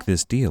to make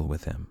this deal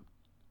with him.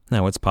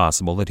 Now, it's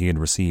possible that he had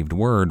received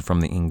word from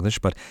the English,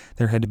 but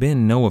there had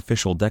been no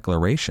official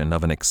declaration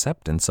of an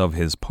acceptance of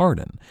his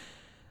pardon.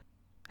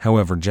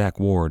 However, Jack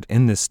Ward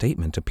in this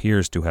statement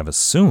appears to have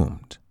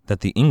assumed that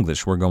the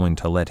English were going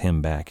to let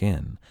him back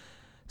in.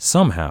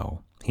 Somehow,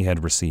 he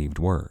had received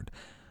word.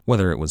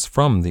 Whether it was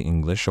from the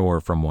English or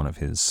from one of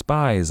his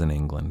spies in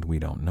England, we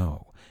don't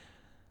know.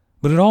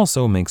 But it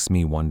also makes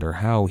me wonder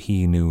how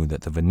he knew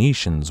that the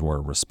Venetians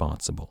were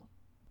responsible.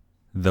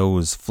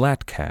 Those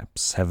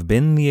flatcaps have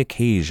been the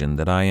occasion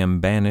that I am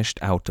banished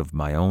out of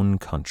my own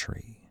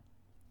country.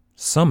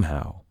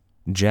 Somehow,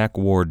 Jack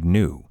Ward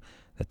knew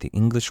that the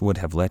English would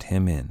have let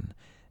him in,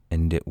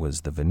 and it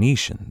was the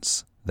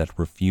Venetians that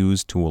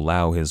refused to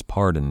allow his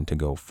pardon to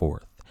go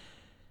forth.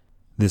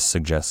 This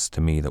suggests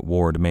to me that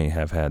Ward may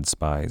have had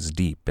spies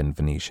deep in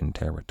Venetian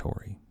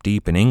territory,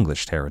 deep in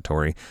English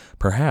territory,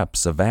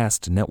 perhaps a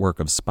vast network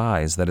of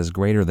spies that is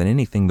greater than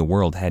anything the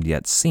world had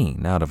yet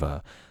seen out of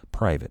a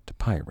private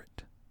pirate.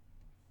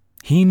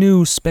 He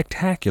knew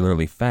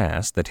spectacularly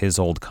fast that his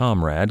old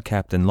comrade,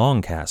 Captain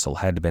Longcastle,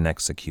 had been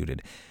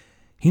executed.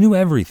 He knew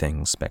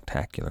everything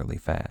spectacularly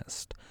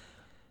fast.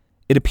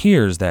 It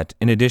appears that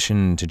in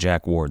addition to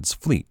Jack Ward's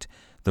fleet,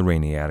 the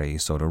Rainieri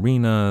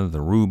Soterina, the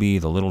Ruby,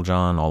 the Little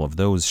John, all of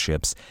those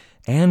ships,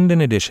 and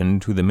in addition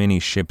to the many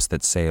ships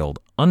that sailed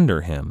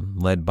under him,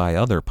 led by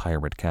other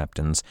pirate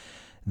captains,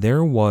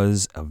 there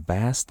was a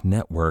vast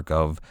network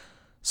of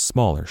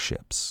smaller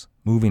ships,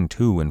 moving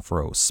to and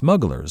fro,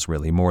 smugglers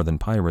really more than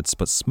pirates,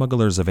 but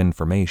smugglers of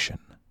information.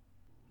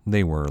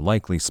 They were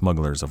likely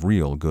smugglers of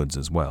real goods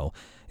as well.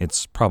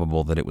 It's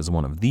probable that it was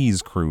one of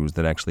these crews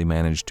that actually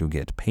managed to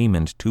get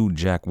payment to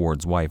Jack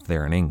Ward's wife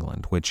there in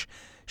England, which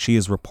she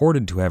is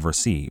reported to have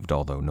received,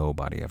 although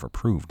nobody ever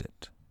proved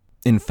it.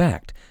 In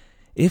fact,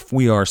 if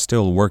we are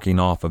still working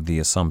off of the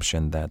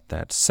assumption that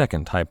that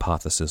second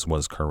hypothesis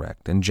was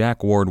correct, and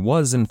Jack Ward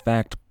was in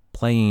fact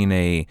playing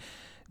a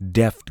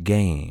deft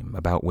game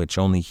about which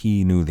only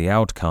he knew the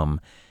outcome,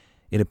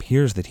 it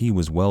appears that he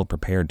was well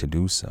prepared to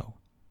do so.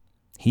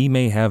 He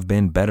may have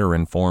been better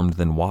informed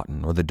than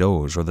Wotton, or the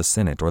Doge, or the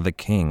Senate, or the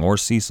King, or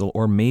Cecil,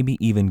 or maybe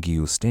even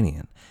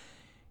Giustinian.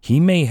 He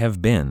may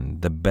have been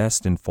the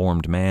best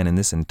informed man in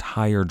this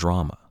entire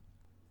drama.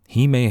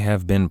 He may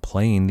have been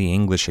playing the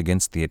English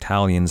against the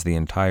Italians the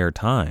entire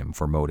time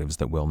for motives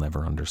that we'll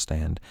never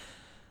understand.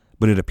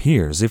 But it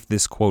appears, if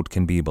this quote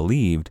can be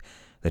believed,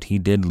 that he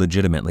did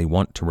legitimately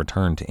want to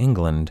return to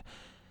England,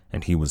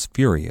 and he was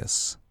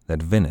furious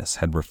that Venice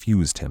had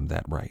refused him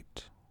that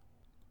right.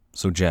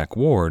 So Jack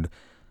Ward,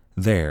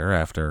 there,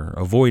 after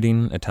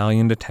avoiding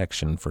Italian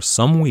detection for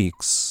some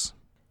weeks,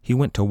 he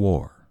went to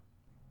war.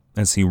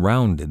 As he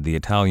rounded the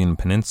Italian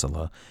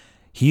peninsula,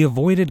 he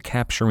avoided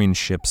capturing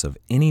ships of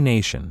any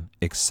nation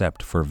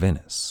except for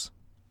Venice.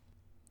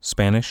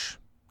 Spanish,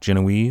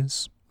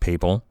 Genoese,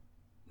 Papal,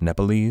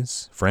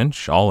 Nepalese,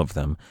 French, all of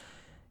them,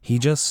 he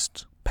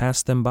just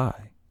passed them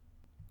by.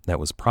 That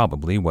was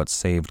probably what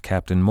saved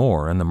Captain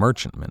Moore and the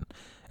merchantman.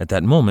 At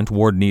that moment,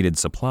 Ward needed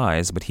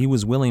supplies, but he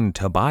was willing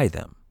to buy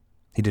them.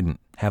 He didn't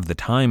have the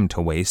time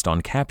to waste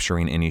on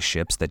capturing any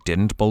ships that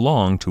didn't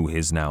belong to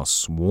his now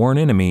sworn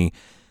enemy,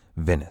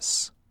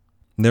 Venice.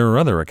 There are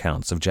other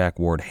accounts of Jack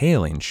Ward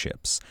hailing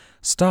ships,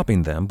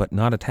 stopping them but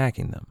not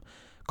attacking them,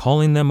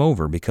 calling them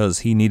over because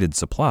he needed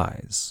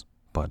supplies.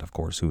 But, of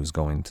course, who is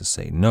going to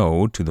say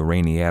no to the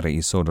Rainiera y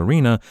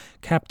Sodorina,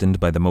 captained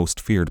by the most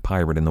feared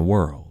pirate in the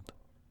world?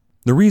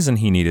 The reason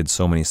he needed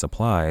so many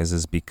supplies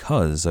is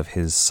because of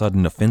his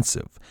sudden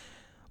offensive.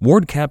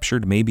 Ward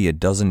captured maybe a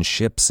dozen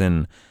ships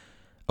in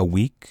a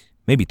week,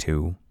 maybe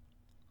 2.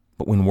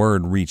 But when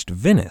word reached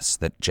Venice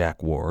that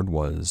Jack Ward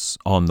was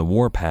on the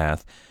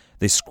warpath,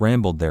 they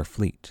scrambled their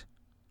fleet.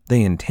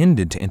 They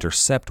intended to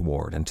intercept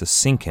Ward and to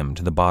sink him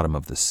to the bottom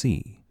of the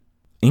sea.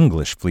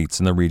 English fleets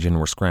in the region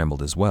were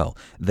scrambled as well.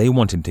 They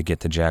wanted to get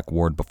to Jack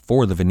Ward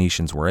before the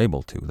Venetians were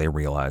able to. They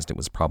realized it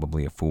was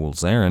probably a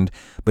fool's errand,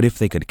 but if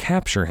they could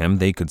capture him,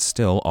 they could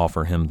still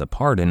offer him the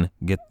pardon,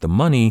 get the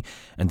money,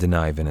 and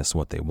deny Venice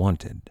what they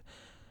wanted.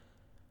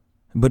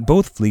 But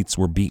both fleets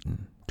were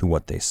beaten to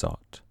what they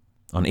sought.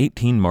 On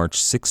 18 March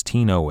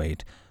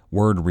 1608,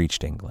 word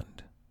reached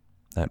England.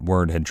 That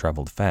word had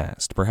traveled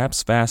fast,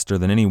 perhaps faster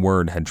than any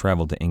word had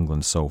traveled to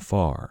England so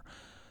far.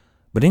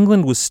 But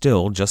England was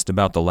still just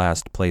about the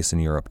last place in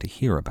Europe to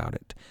hear about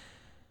it.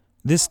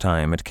 This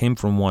time it came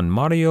from one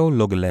Mario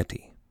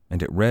Logaletti,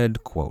 and it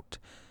read, quote,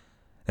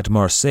 "At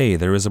Marseille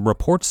there is a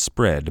report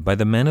spread by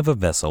the men of a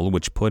vessel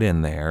which put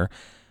in there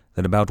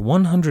that about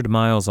 100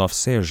 miles off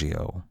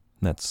Sergio,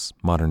 that's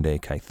modern-day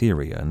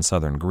Cytherea in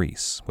southern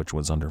Greece, which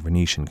was under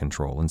Venetian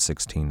control in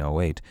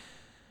 1608,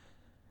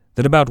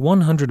 that about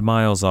 100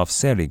 miles off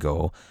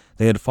Serigo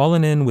they had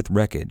fallen in with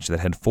wreckage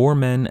that had 4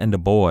 men and a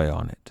boy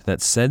on it,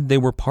 that said they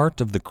were part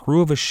of the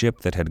crew of a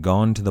ship that had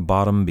gone to the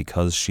bottom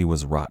because she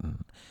was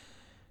rotten.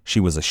 She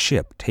was a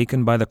ship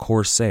taken by the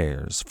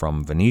corsairs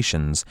from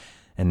Venetians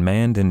and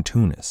manned in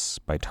Tunis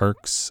by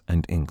Turks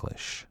and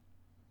English."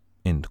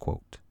 End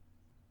quote.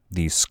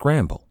 The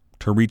scramble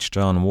to reach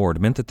John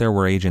Ward meant that there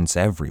were agents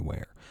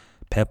everywhere.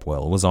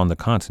 Pepwell was on the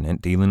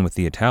continent dealing with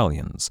the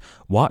Italians.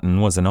 Wotton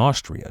was in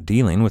Austria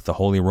dealing with the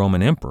Holy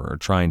Roman Emperor,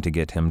 trying to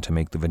get him to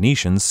make the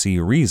Venetians see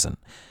reason.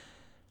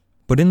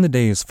 But in the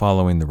days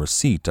following the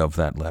receipt of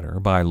that letter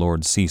by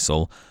Lord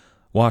Cecil,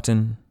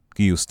 Wotton,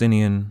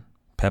 Giustinian,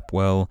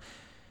 Pepwell,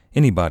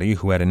 anybody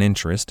who had an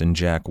interest in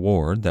Jack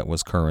Ward that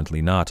was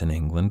currently not in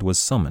England was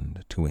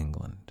summoned to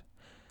England.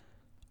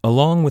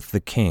 Along with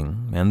the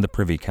king and the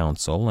Privy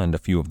Council and a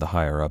few of the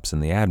higher-ups in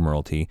the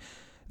Admiralty,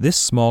 this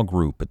small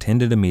group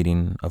attended a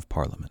meeting of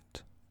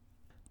Parliament.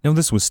 Now,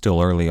 this was still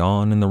early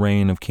on in the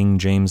reign of King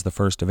James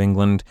I of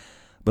England,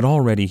 but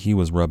already he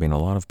was rubbing a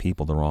lot of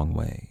people the wrong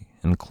way,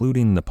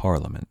 including the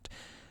Parliament.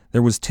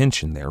 There was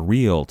tension there,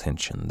 real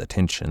tension, the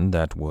tension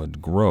that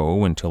would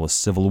grow until a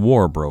civil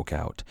war broke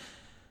out.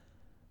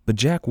 But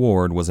Jack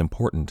Ward was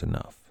important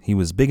enough, he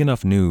was big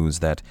enough news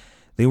that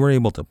they were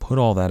able to put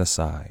all that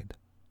aside,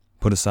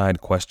 put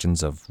aside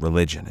questions of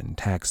religion and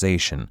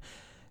taxation,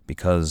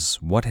 because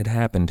what had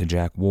happened to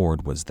Jack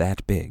Ward was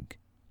that big,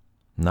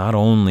 not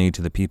only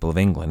to the people of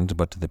England,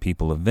 but to the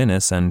people of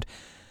Venice, and,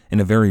 in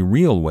a very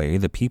real way,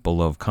 the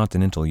people of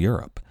continental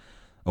Europe.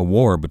 A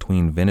war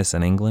between Venice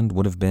and England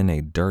would have been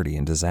a dirty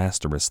and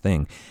disastrous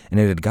thing, and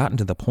it had gotten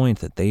to the point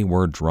that they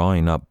were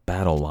drawing up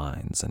battle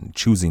lines and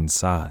choosing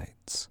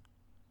sides.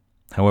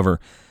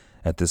 However,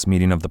 at this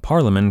meeting of the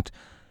Parliament,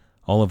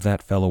 all of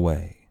that fell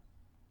away.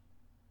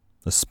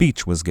 A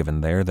speech was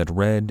given there that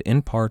read,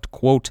 in part,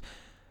 quote,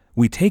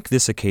 "We take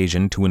this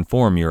occasion to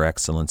inform Your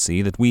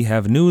Excellency that we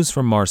have news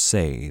from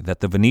Marseille that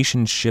the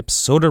Venetian ship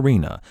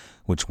Sodorina,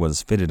 which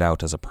was fitted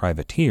out as a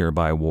privateer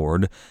by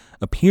Ward,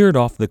 appeared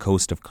off the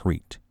coast of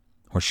Crete,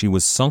 where she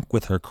was sunk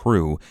with her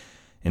crew,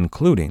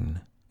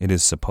 including, it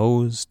is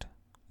supposed,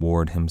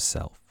 Ward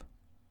himself."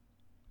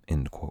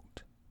 End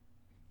quote.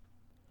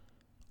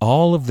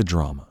 All of the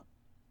drama,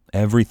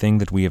 everything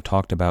that we have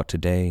talked about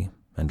today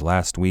and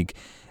last week,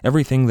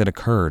 everything that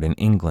occurred in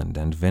England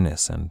and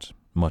Venice and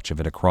much of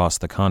it across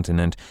the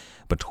continent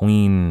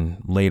between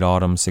late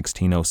autumn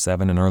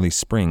 1607 and early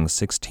spring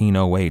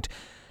 1608,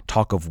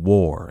 talk of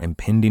war,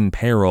 impending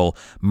peril,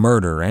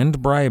 murder,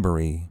 and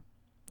bribery,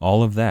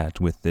 all of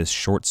that, with this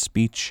short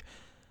speech,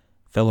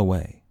 fell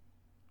away.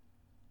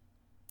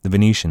 The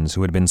Venetians,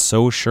 who had been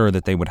so sure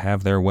that they would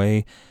have their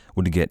way,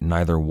 would get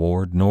neither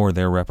Ward nor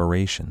their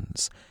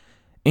reparations.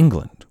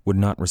 England would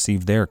not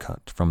receive their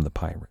cut from the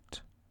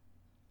pirate.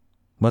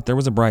 But there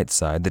was a bright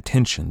side, the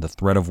tension, the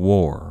threat of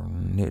war.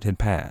 It had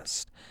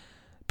passed.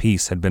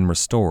 Peace had been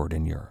restored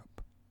in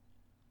Europe.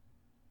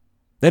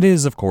 That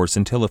is, of course,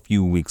 until a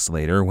few weeks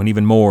later, when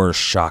even more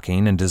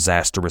shocking and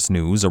disastrous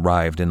news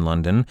arrived in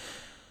London.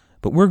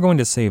 But we're going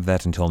to save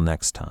that until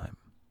next time.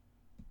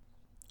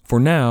 For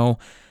now,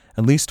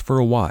 at least for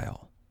a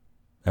while,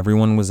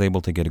 everyone was able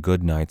to get a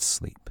good night's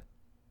sleep.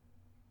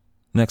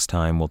 Next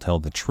time, we'll tell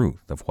the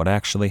truth of what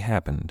actually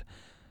happened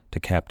to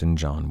Captain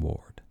John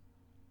Ward.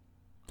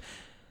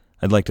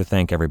 I'd like to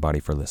thank everybody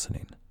for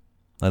listening.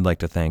 I'd like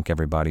to thank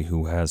everybody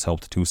who has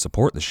helped to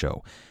support the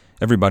show,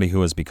 everybody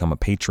who has become a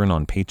patron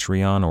on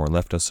Patreon or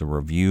left us a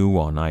review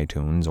on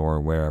iTunes or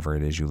wherever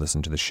it is you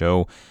listen to the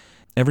show,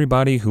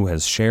 everybody who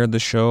has shared the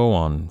show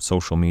on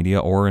social media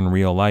or in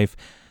real life.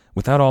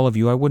 Without all of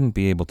you, I wouldn't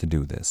be able to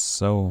do this,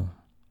 so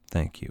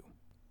thank you.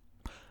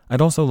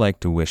 I'd also like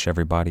to wish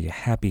everybody a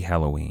happy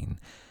Halloween.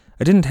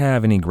 I didn't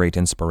have any great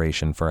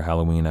inspiration for a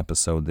Halloween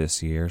episode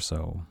this year,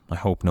 so I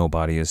hope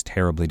nobody is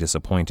terribly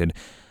disappointed.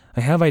 I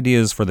have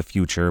ideas for the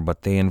future,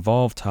 but they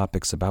involve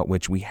topics about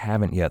which we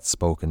haven't yet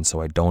spoken,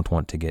 so I don't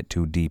want to get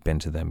too deep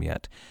into them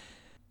yet.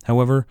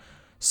 However,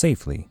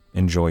 safely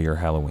enjoy your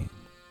Halloween.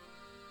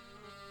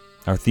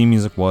 Our theme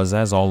music was,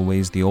 as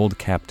always, The Old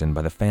Captain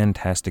by the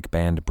fantastic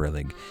band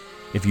Brillig.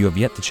 If you have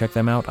yet to check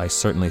them out, I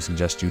certainly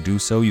suggest you do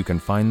so. You can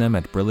find them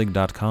at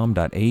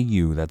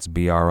brillig.com.au. That's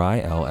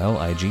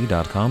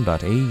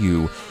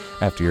brillig.com.au.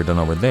 After you're done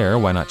over there,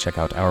 why not check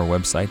out our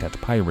website at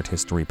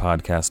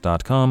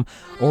piratehistorypodcast.com,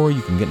 or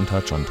you can get in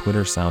touch on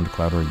Twitter,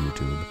 SoundCloud, or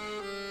YouTube.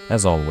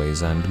 As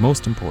always, and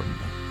most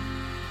importantly,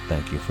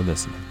 thank you for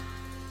listening.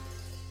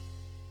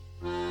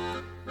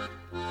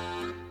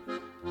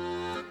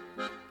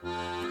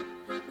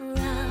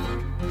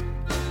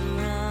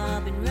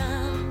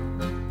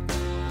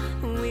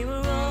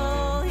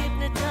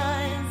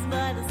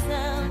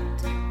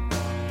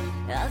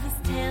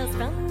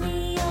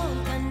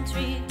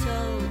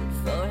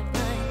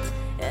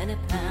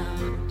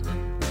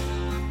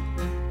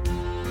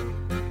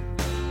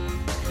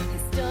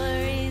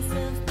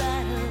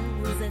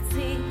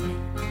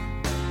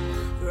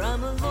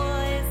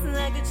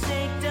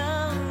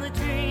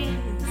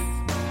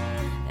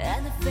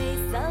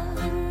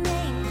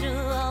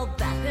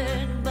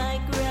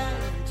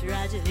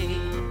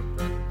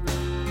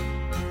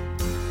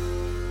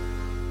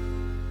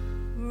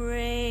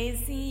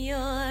 Raise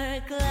your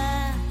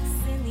glass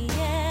in the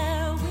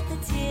air with a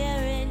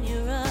tear in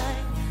your eye.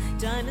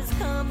 Time has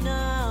come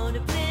now to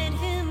bid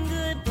him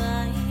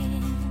goodbye.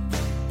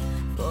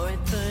 For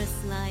at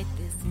first light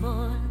this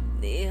morn,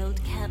 the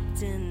old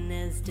captain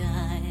has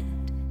died.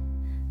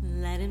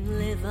 Let him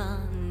live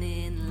on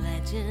in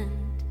legend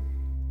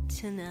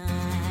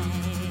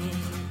tonight.